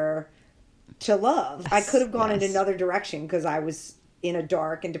letter to love. I could have gone in another direction because I was in a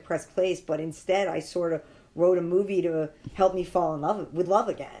dark and depressed place, but instead I sort of wrote a movie to help me fall in love with love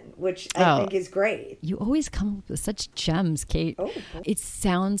again, which I think is great. You always come up with such gems, Kate. Oh. It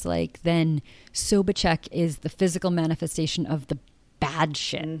sounds like then Sobachek is the physical manifestation of the bad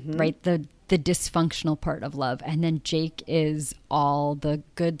shit, right? The dysfunctional part of love. And then Jake is all the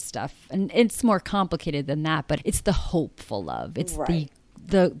good stuff. And it's more complicated than that, but it's the hopeful love. It's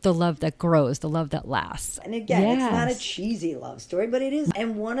the love that grows, the love that lasts. And again, it's not a cheesy love story, but it is.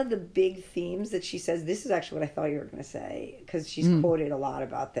 And one of the big themes that she says, this is actually what I thought you were going to say, because she's quoted a lot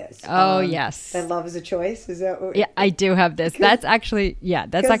about this. Yes. That love is a choice. Is that what? Yeah, I do have this. That's actually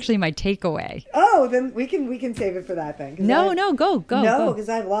my takeaway. Oh, then we can save it for that then. Go. No, because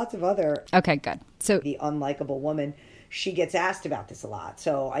I have lots of other. Okay, good. So the unlikable woman. She gets asked about this a lot.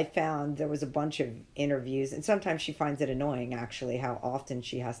 So I found there was a bunch of interviews, and sometimes she finds it annoying, actually, how often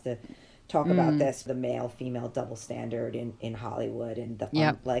she has to talk about this, the male-female double standard in Hollywood and the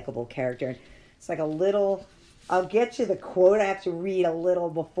unlikable character. And it's like a little, I'll get you the quote. I have to read a little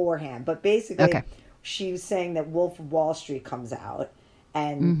beforehand. But basically, she was saying that Wolf of Wall Street comes out,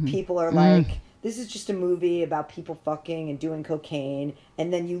 and people are like, this is just a movie about people fucking and doing cocaine.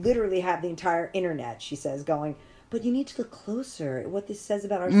 And then you literally have the entire internet, she says, going, but you need to look closer at what this says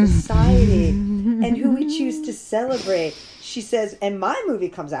about our society and who we choose to celebrate. She says, and my movie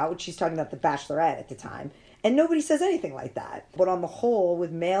comes out, which she's talking about The Bachelorette at the time, and nobody says anything like that. But on the whole,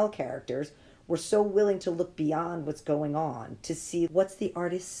 with male characters, we're so willing to look beyond what's going on to see what's the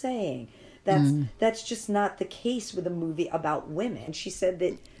artist saying. That's just not the case with a movie about women. And she said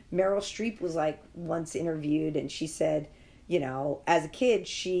that Meryl Streep was like once interviewed, and she said, as a kid,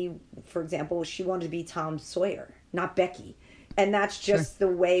 for example, she wanted to be Tom Sawyer, not Becky. And that's just the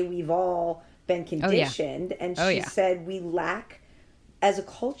way we've all been conditioned. And she said we lack, as a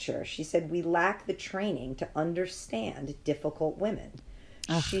culture, she said we lack the training to understand difficult women.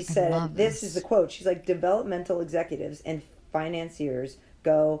 She said, this is the quote, she's like, developmental executives and financiers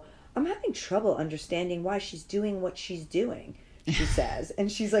go, I'm having trouble understanding why she's doing what she's doing, she says.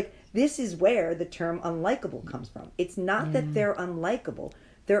 And she's like, this is where the term unlikable comes from. It's not that they're unlikable.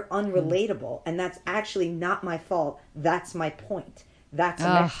 They're unrelatable. And that's actually not my fault. That's my point. That's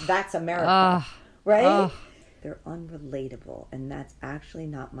America. Right? They're unrelatable. And that's actually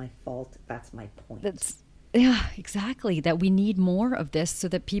not my fault. That's my point. Exactly. That we need more of this so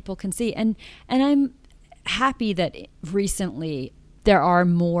that people can see. And I'm happy that recently there are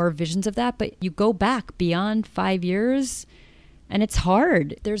more visions of that. But you go back beyond 5 years, and it's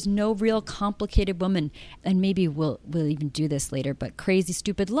hard. There's no real complicated woman. And maybe we'll even do this later, but Crazy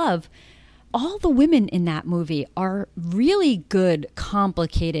Stupid Love, all the women in that movie are really good,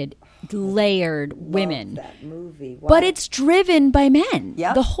 complicated layered women. That movie. Wow. But it's driven by men.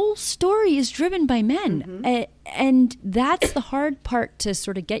 Yep. The whole story is driven by men. And that's the hard part to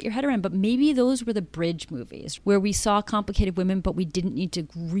sort of get your head around. But maybe those were the bridge movies where we saw complicated women, but we didn't need to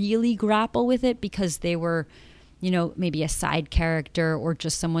really grapple with it because they were, maybe a side character or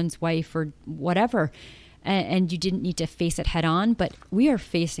just someone's wife or whatever. And you didn't need to face it head on, but we are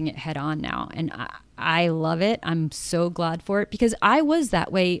facing it head on now. And I love it. I'm so glad for it because I was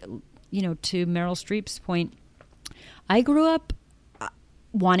that way, to Meryl Streep's point. I grew up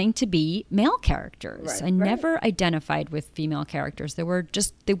wanting to be male characters. I never identified with female characters. They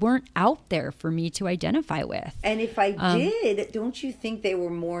weren't out there for me to identify with. And if I did, don't you think they were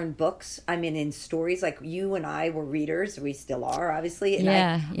more in books? I mean, in stories, like you and I were readers. We still are, obviously. And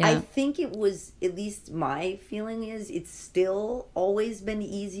I think it was, at least my feeling is, it's still always been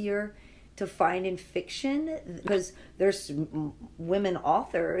easier to find in fiction because there's women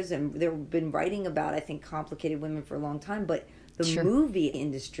authors and they've been writing about, I think, complicated women for a long time, but the movie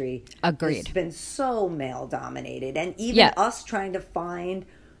industry has been so male dominated, and even us trying to find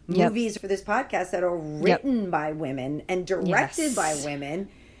movies for this podcast that are written by women and directed by women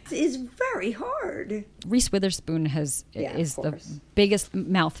is very hard. Reese Witherspoon is the biggest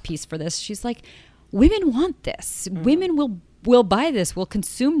mouthpiece for this. She's like, women want this. Women will buy this, will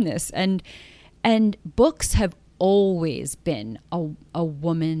consume this, and books have always been a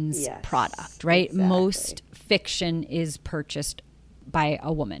woman's product, right? Exactly. Most fiction is purchased by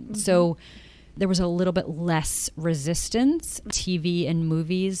a woman. So there was a little bit less resistance. TV and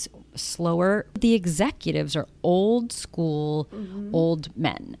movies, slower. The executives are old school, old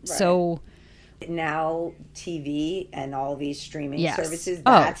men. Right. So now TV and all these streaming services,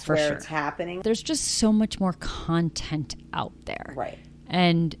 that's where it's happening. There's just so much more content out there. Right.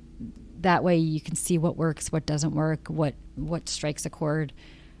 And that way you can see what works, what doesn't work, what strikes a chord.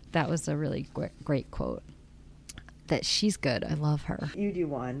 That was a really great quote. That she's good. I love her. You do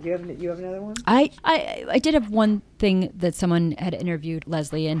one. Do you have another one? I did have one thing that someone had interviewed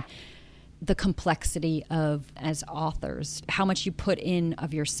Leslye, and the complexity of, as authors, how much you put in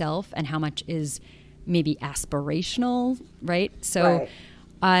of yourself and how much is maybe aspirational, right? So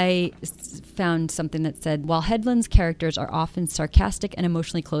I found something that said, while Headland's characters are often sarcastic and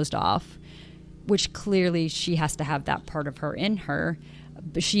emotionally closed off, which clearly she has to have that part of her in her,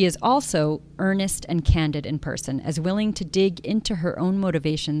 but she is also earnest and candid in person, as willing to dig into her own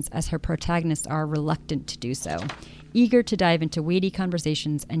motivations as her protagonists are reluctant to do so, eager to dive into weighty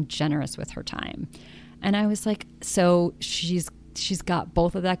conversations and generous with her time. And I was like, so she's got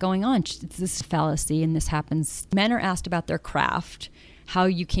both of that going on. It's this fallacy, and this happens. Men are asked about their craft, how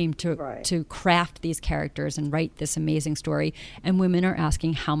you came to craft these characters and write this amazing story, and women are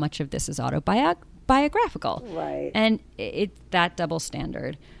asking how much of this is autobiographical. Right. And it's that double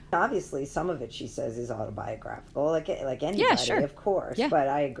standard. Obviously, some of it, she says, is autobiographical, like anybody, of course. Yeah. But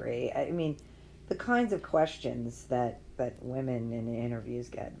I agree. I mean, the kinds of questions that women in interviews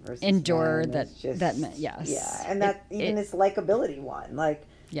get versus endure men, and this likability one,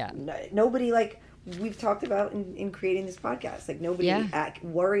 nobody, like we've talked about in creating this podcast, like nobody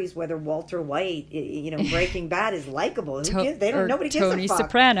worries whether Walter White, Breaking Bad is likable. Nobody gives Tony a fuck.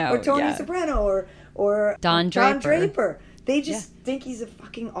 Soprano, or Tony Soprano, or Don Draper. They just think he's a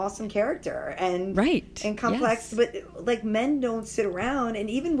fucking awesome character and complex. Yes. But like, men don't sit around, and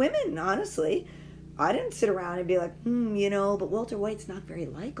even women, honestly, I didn't sit around and be like, but Walter White's not very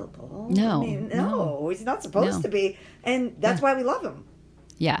likable. No, he's not supposed to be, and that's why we love him.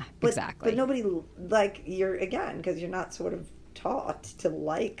 Yeah, exactly. But nobody, like, because you're not sort of taught to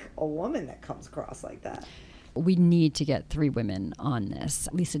like a woman that comes across like that. We need to get 3 women on this.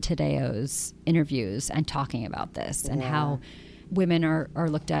 Lisa Tadeo's interviews and talking about this and how women are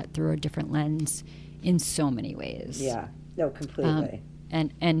looked at through a different lens in so many ways. Yeah, no, completely.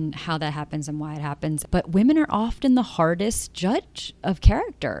 And how that happens and why it happens. But women are often the hardest judge of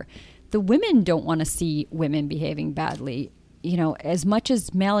character. The women don't want to see women behaving badly. As much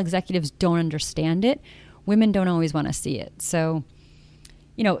as male executives don't understand it, women don't always want to see it. So,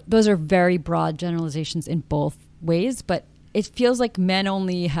 those are very broad generalizations in both ways, but it feels like men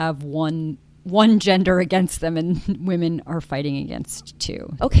only have one gender against them and women are fighting against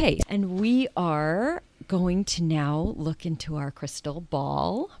 2. Okay, and we are going to now look into our crystal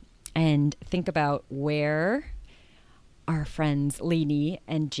ball and think about where our friends Lainey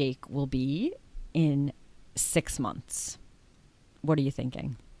and Jake will be in 6 months. What are you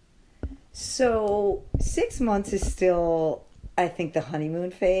thinking? So 6 months is still, I think, the honeymoon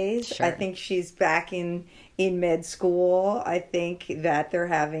phase. Sure. I think she's back in med school. I think that they're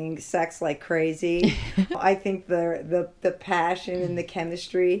having sex like crazy. I think the passion and the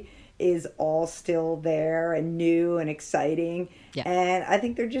chemistry is all still there and new and exciting. Yeah. And I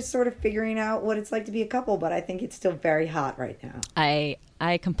think they're just sort of figuring out what it's like to be a couple, but I think it's still very hot right now.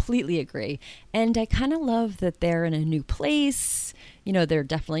 I completely agree. And I kind of love that they're in a new place. You know, they're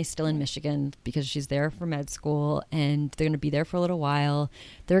definitely still in Michigan because she's there for med school, and they're going to be there for a little while.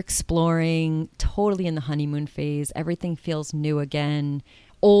 They're exploring, totally in the honeymoon phase. Everything feels new again.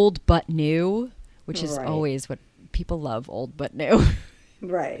 Old but new, which is always what people love, old but new.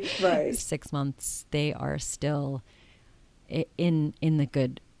 Right. 6 months, they are still in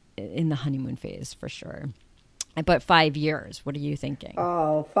the honeymoon phase for sure. But 5 years, what are you thinking?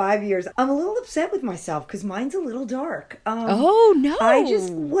 Oh, 5 years. I'm a little upset with myself because mine's a little dark. Oh, no. I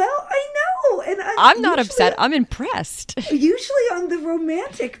know. And I'm not upset. I'm impressed. Usually I'm the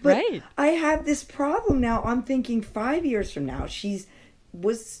romantic, but right. I have this problem now. I'm thinking 5 years from now,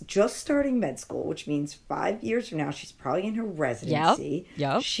 was just starting med school, which means 5 years from now, she's probably in her residency.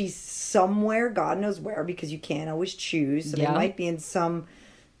 Yep. She's somewhere, God knows where, because you can't always choose. So they might be in some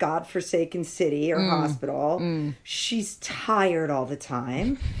godforsaken city or hospital. She's tired all the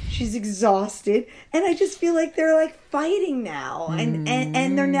time. She's exhausted. And I just feel like they're like fighting now. And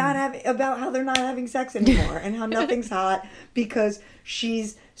they're not about how they're not having sex anymore and how nothing's hot because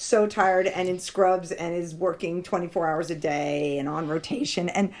she's so tired and in scrubs and is working 24 hours a day and on rotation.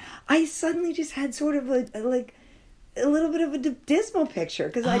 And I suddenly just had sort of a little bit of a dismal picture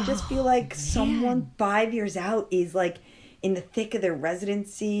because I just feel like someone 5 years out is like in the thick of their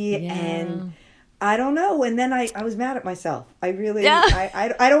residency and I don't know. And then I was mad at myself. I really,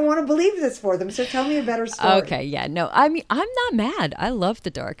 I don't want to believe this for them. So tell me a better story. Okay. Yeah. No, I mean, I'm not mad. I love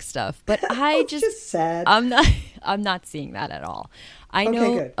the dark stuff, but I just sad. I'm not seeing that at all. I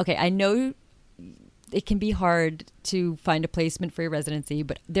know. Okay. I know it can be hard to find a placement for your residency,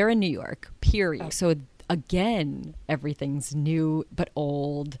 but they're in New York, period. Okay. So again, everything's new, but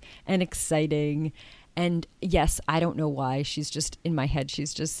old and exciting. And yes, I don't know why. She's just in my head.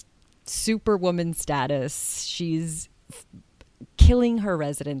 She's just superwoman status. She's killing her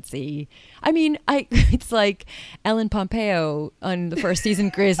residency. I mean, it's like Ellen Pompeo on the first season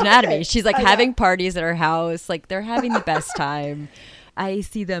of Grey's Anatomy. She's like having parties at her house. Like they're having the best time. I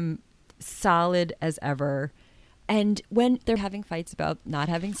see them solid as ever. And when they're having fights about not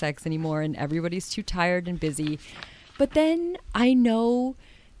having sex anymore and everybody's too tired and busy. But then I know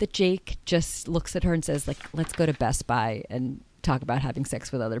that Jake just looks at her and says, like, let's go to Best Buy and talk about having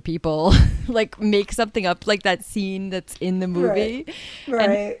sex with other people. Like, make something up, like that scene that's in the movie.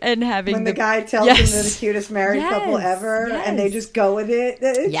 Right. And having when the guy tells them they're the cutest married couple ever, and they just go with it.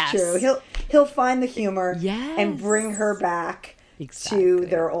 It's true. He'll find the humor and bring her back to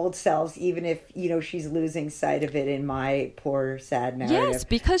their old selves, even if, you know, she's losing sight of it in my poor, sad narrative. Yes,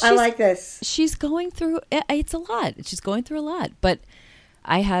 because I like this. She's going through, it's a lot. She's going through a lot, but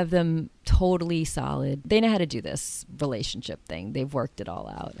I have them totally solid. They know how to do this relationship thing. They've worked it all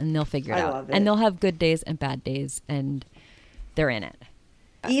out, and they'll figure it out. Love it. And they'll have good days and bad days, and they're in it.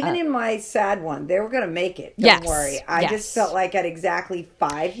 Even in my sad one, they were going to make it. Don't worry. I just felt like at exactly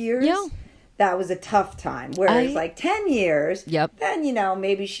 5 years, that was a tough time. Whereas like 10 years, then, you know,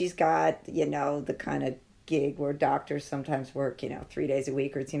 maybe she's got, you know, the kind of gig where doctors sometimes work, you know, 3 days a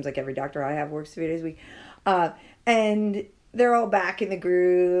week, or it seems like every doctor I have works 3 days a week. And they're all back in the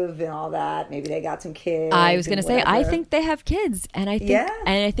groove and all that. Maybe they got some kids. I was going to say, I think they have kids, and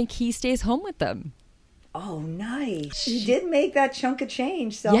I think he stays home with them. Oh, nice. You did make that chunk of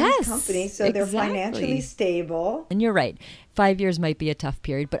change selling the company, so they're financially stable. And you're right. 5 years might be a tough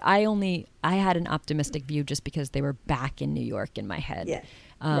period, but I had an optimistic view just because they were back in New York in my head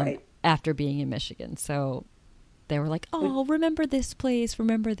after being in Michigan. So they were like, oh, remember this place,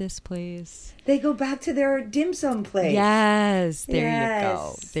 remember this place. They go back to their dim sum place. Yes, there you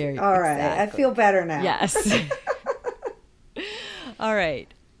go. There, all right, I feel better now. Yes. All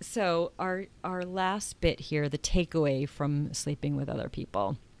right. So our last bit here, the takeaway from sleeping with other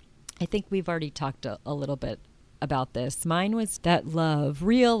people. I think we've already talked a little bit about this. Mine was that love,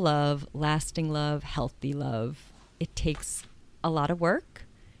 real love, lasting love, healthy love. It takes a lot of work,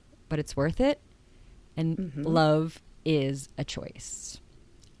 but it's worth it. And love is a choice.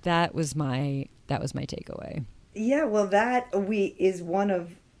 That was my takeaway. Yeah, well, that is one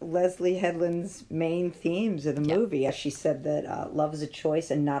of Leslye Headland's main themes of the movie. She said that love is a choice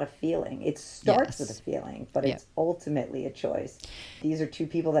and not a feeling. It starts with a feeling, but it's ultimately a choice. These are two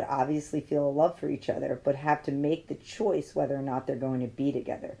people that obviously feel a love for each other, but have to make the choice whether or not they're going to be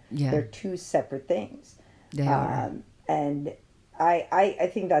together. Yeah. They're two separate things. They are. And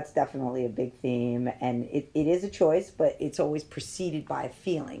I think that's definitely a big theme, and it is a choice, but it's always preceded by a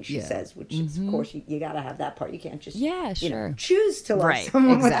feeling, she says, which is, of course, you got to have that part. You can't just choose to love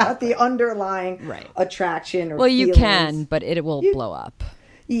someone without the underlying attraction or well, you feelings. can, but it will blow up.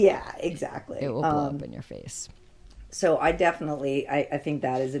 Yeah, exactly. It will blow up in your face. So I definitely, I think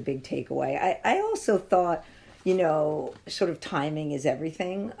that is a big takeaway. I also thought, sort of timing is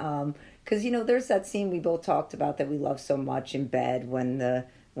everything. Because, there's that scene we both talked about that we love so much in bed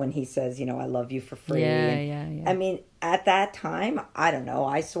when he says, I love you for free. Yeah. I mean, at that time, I don't know,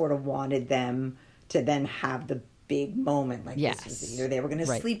 I sort of wanted them to then have the big moment. Like this was either they were going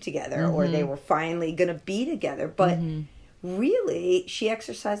to sleep together or they were finally going to be together. But really, she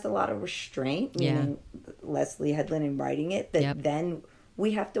exercised a lot of restraint, meaning Leslye Headland in writing it, that then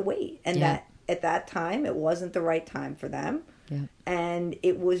we have to wait. And that at that time, it wasn't the right time for them. Yeah. And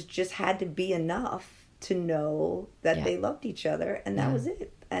it was just had to be enough to know that they loved each other. And that was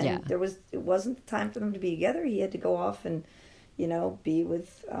it. And it wasn't the time for them to be together. He had to go off and, be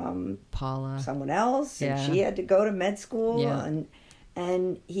with Paula, someone else. And she had to go to med school.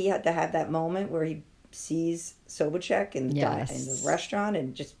 And he had to have that moment where he sees Sobchak in the restaurant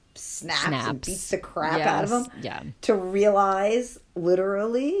and just snaps and beats the crap out of him to realize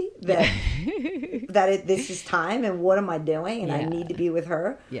literally that this is time and what am I doing and I need to be with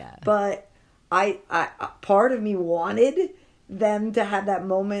her. But I part of me wanted them to have that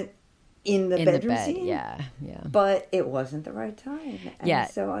moment in the bedroom scene. But it wasn't the right time. And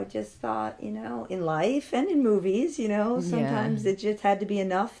so I just thought, in life and in movies, sometimes it just had to be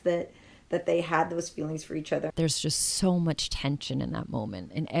enough that they had those feelings for each other. There's just so much tension in that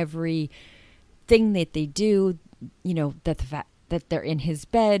moment. In every thing that they do, that the fact that they're in his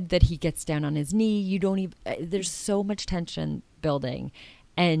bed, that he gets down on his knee, you don't even, there's so much tension building.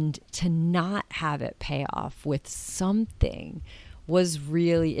 And to not have it pay off with something was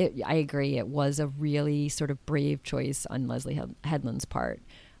really, I agree, it was a really sort of brave choice on Leslye Headland's part.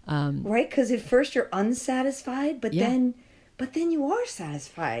 Right, because at first you're unsatisfied, but then you are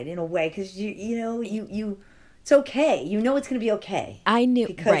satisfied in a way because you it's okay. It's going to be okay. I knew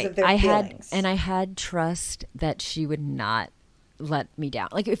because of their feelings. I had trust that she would not let me down.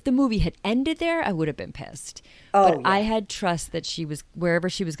 Like if the movie had ended there, I would have been pissed. I had trust that she was wherever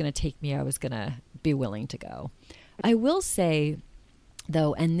she was going to take me, I was going to be willing to go. I will say,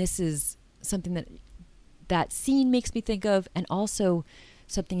 though, and this is something that scene makes me think of, and also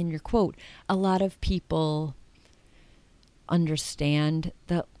something in your quote. A lot of people understand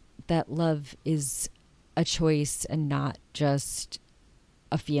that love is a choice and not just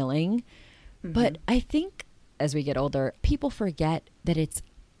a feeling. But I think as we get older, people forget that it's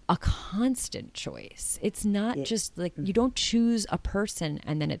a constant choice. It's not just like you don't choose a person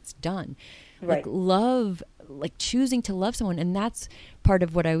and then it's done. Like love, like choosing to love someone. And that's part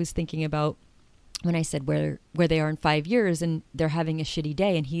of what I was thinking about when I said where they are in 5 years and they're having a shitty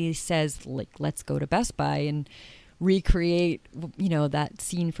day. And he says, like, let's go to Best Buy and recreate, that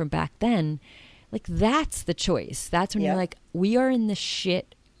scene from back then. Like, that's the choice. That's when you're like, we are in the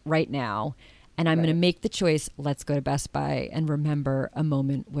shit right now, and I'm going to make the choice. Let's go to Best Buy and remember a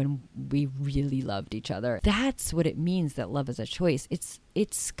moment when we really loved each other. That's what it means that love is a choice.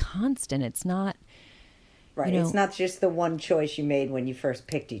 It's constant. It's not... Right. It's not just the one choice you made when you first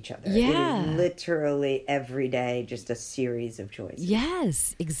picked each other. Yeah. It is literally every day just a series of choices.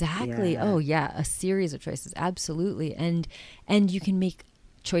 Yes, exactly. Yeah. Oh, yeah. A series of choices. Absolutely. And you can make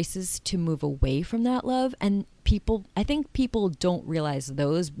choices to move away from that love. And I think people don't realize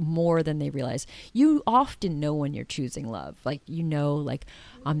those more than they realize. You often know when you're choosing love. Like,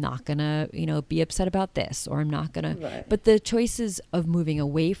 I'm not going to, be upset about this, or I'm not going to. Right. But the choices of moving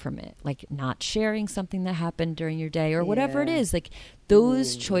away from it, like not sharing something that happened during your day or whatever it is, like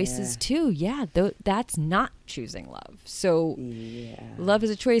those choices too. Yeah. That's not choosing love. So love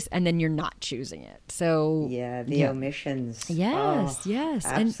is a choice, and then you're not choosing it. So the omissions. Yes. Yes.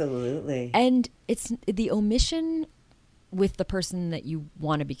 Absolutely. And it's the omission with the person that you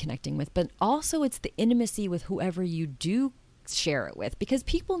want to be connecting with, but also it's the intimacy with whoever you do share it with, because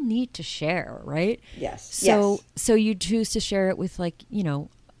people need to share, right? Yes. So you choose to share it with, like, a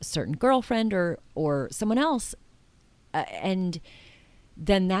certain girlfriend or someone else, and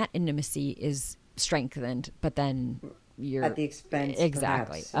then that intimacy is strengthened, but then you're at the expense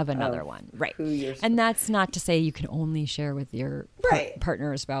of another one, right? And that's not to say you can only share with your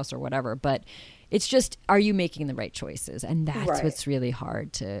partner or spouse or whatever, but it's just, are you making the right choices? And that's what's really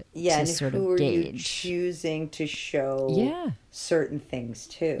hard to sort of gauge. Who are you choosing to show certain things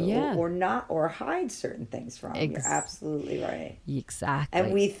to, or not, or hide certain things from? You're absolutely right. Exactly.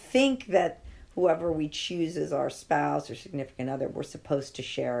 And we think that whoever we choose as our spouse or significant other, we're supposed to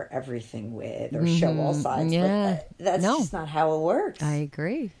share everything with or show all sides. Yeah. But that's just not how it works. I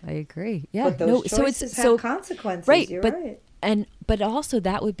agree. Yeah. But those choices have consequences. Right. You're but, right. But also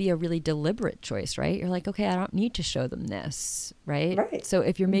that would be a really deliberate choice, right? You're like, okay, I don't need to show them this, right? Right. So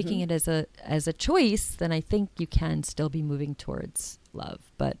if you're making it as a choice, then I think you can still be moving towards love.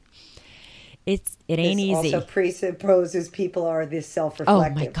 But it ain't easy. Also presupposes people are this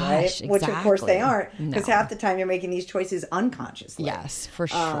self-reflective, oh my gosh, right? exactly. Which of course they aren't, because No. half the time you're making these choices unconsciously. Yes, for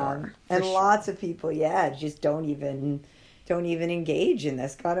sure. And lots of people, just don't even engage in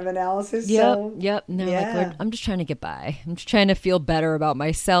this kind of analysis. Yep. No, like, I'm just trying to get by. I'm just trying to feel better about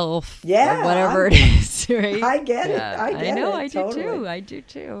myself. Yeah, or whatever it is, right? I get it. I know. I do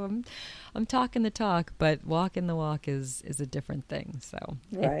too. I'm talking the talk, but walking the walk is a different thing. So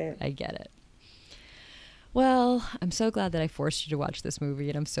right. I get it. Well, I'm so glad that I forced you to watch this movie,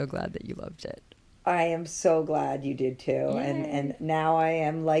 and I'm so glad that you loved it. I am so glad you did too. And now I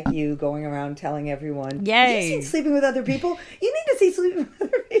am like you, going around telling everyone, Yay. Have you seen Sleeping with Other People? You need to see Sleeping with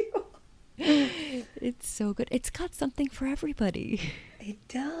Other People. It's so good. It's got something for everybody. It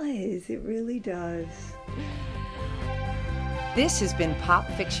does. It really does. This has been Pop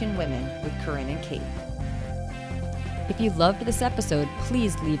Fiction Women with Corinne and Kate. If you loved this episode,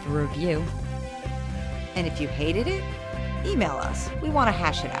 please leave a review. And if you hated it, email us. We want to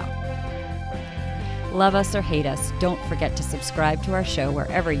hash it out. Love us or hate us, don't forget to subscribe to our show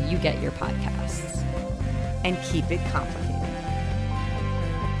wherever you get your podcasts. And keep it complicated.